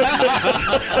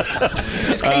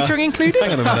 Is catering included?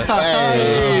 Hang on a minute.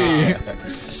 Hey.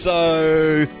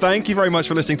 So, thank you very much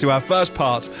for listening to our first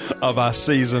part of our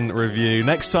season review.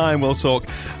 Next time, we'll talk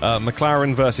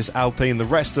McLaren versus Alpine, the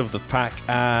rest of the pack,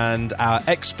 and our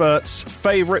experts'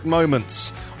 favourite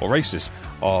moments or races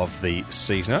of the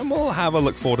season. And we'll have a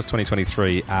look forward to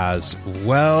 2023 as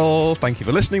well. Thank you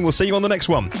for listening. We'll see you on the next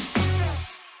one.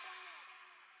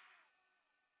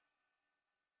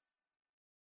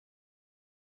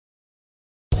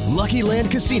 Lucky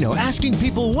Land Casino, asking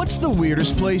people, what's the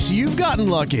weirdest place you've gotten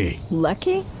lucky?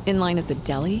 Lucky? In line at the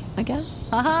deli, I guess?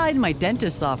 Aha, in my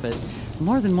dentist's office.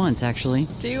 More than once, actually.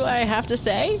 Do I have to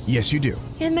say? Yes, you do.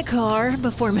 In the car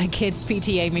before my kids'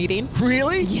 PTA meeting.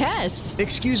 Really? Yes.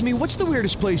 Excuse me, what's the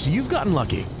weirdest place you've gotten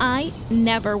lucky? I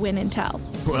never win and tell.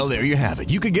 Well, there you have it.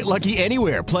 You can get lucky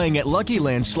anywhere, playing at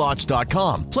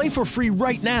LuckyLandSlots.com. Play for free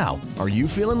right now. Are you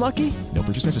feeling lucky? No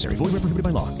purchase necessary. Void where prohibited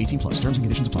by law. 18+. Terms and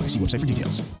conditions apply. See website for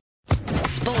details.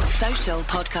 Sports Social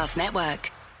Podcast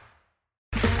Network.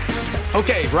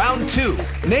 Okay, round 2.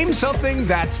 Name something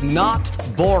that's not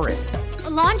boring. A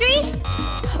laundry?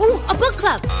 Ooh, a book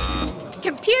club.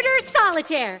 Computer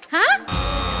solitaire, huh?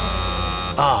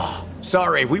 Ah,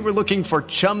 sorry, we were looking for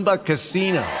Chumba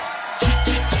Casino.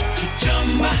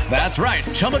 That's right,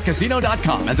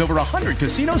 ChumbaCasino.com has over 100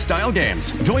 casino-style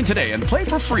games. Join today and play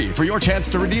for free for your chance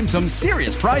to redeem some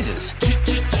serious prizes.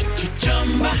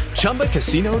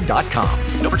 ChumbaCasino.com.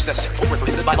 No purchase necessary. Void where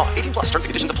prohibited by law. 18+. Terms and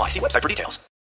conditions apply. See website for details.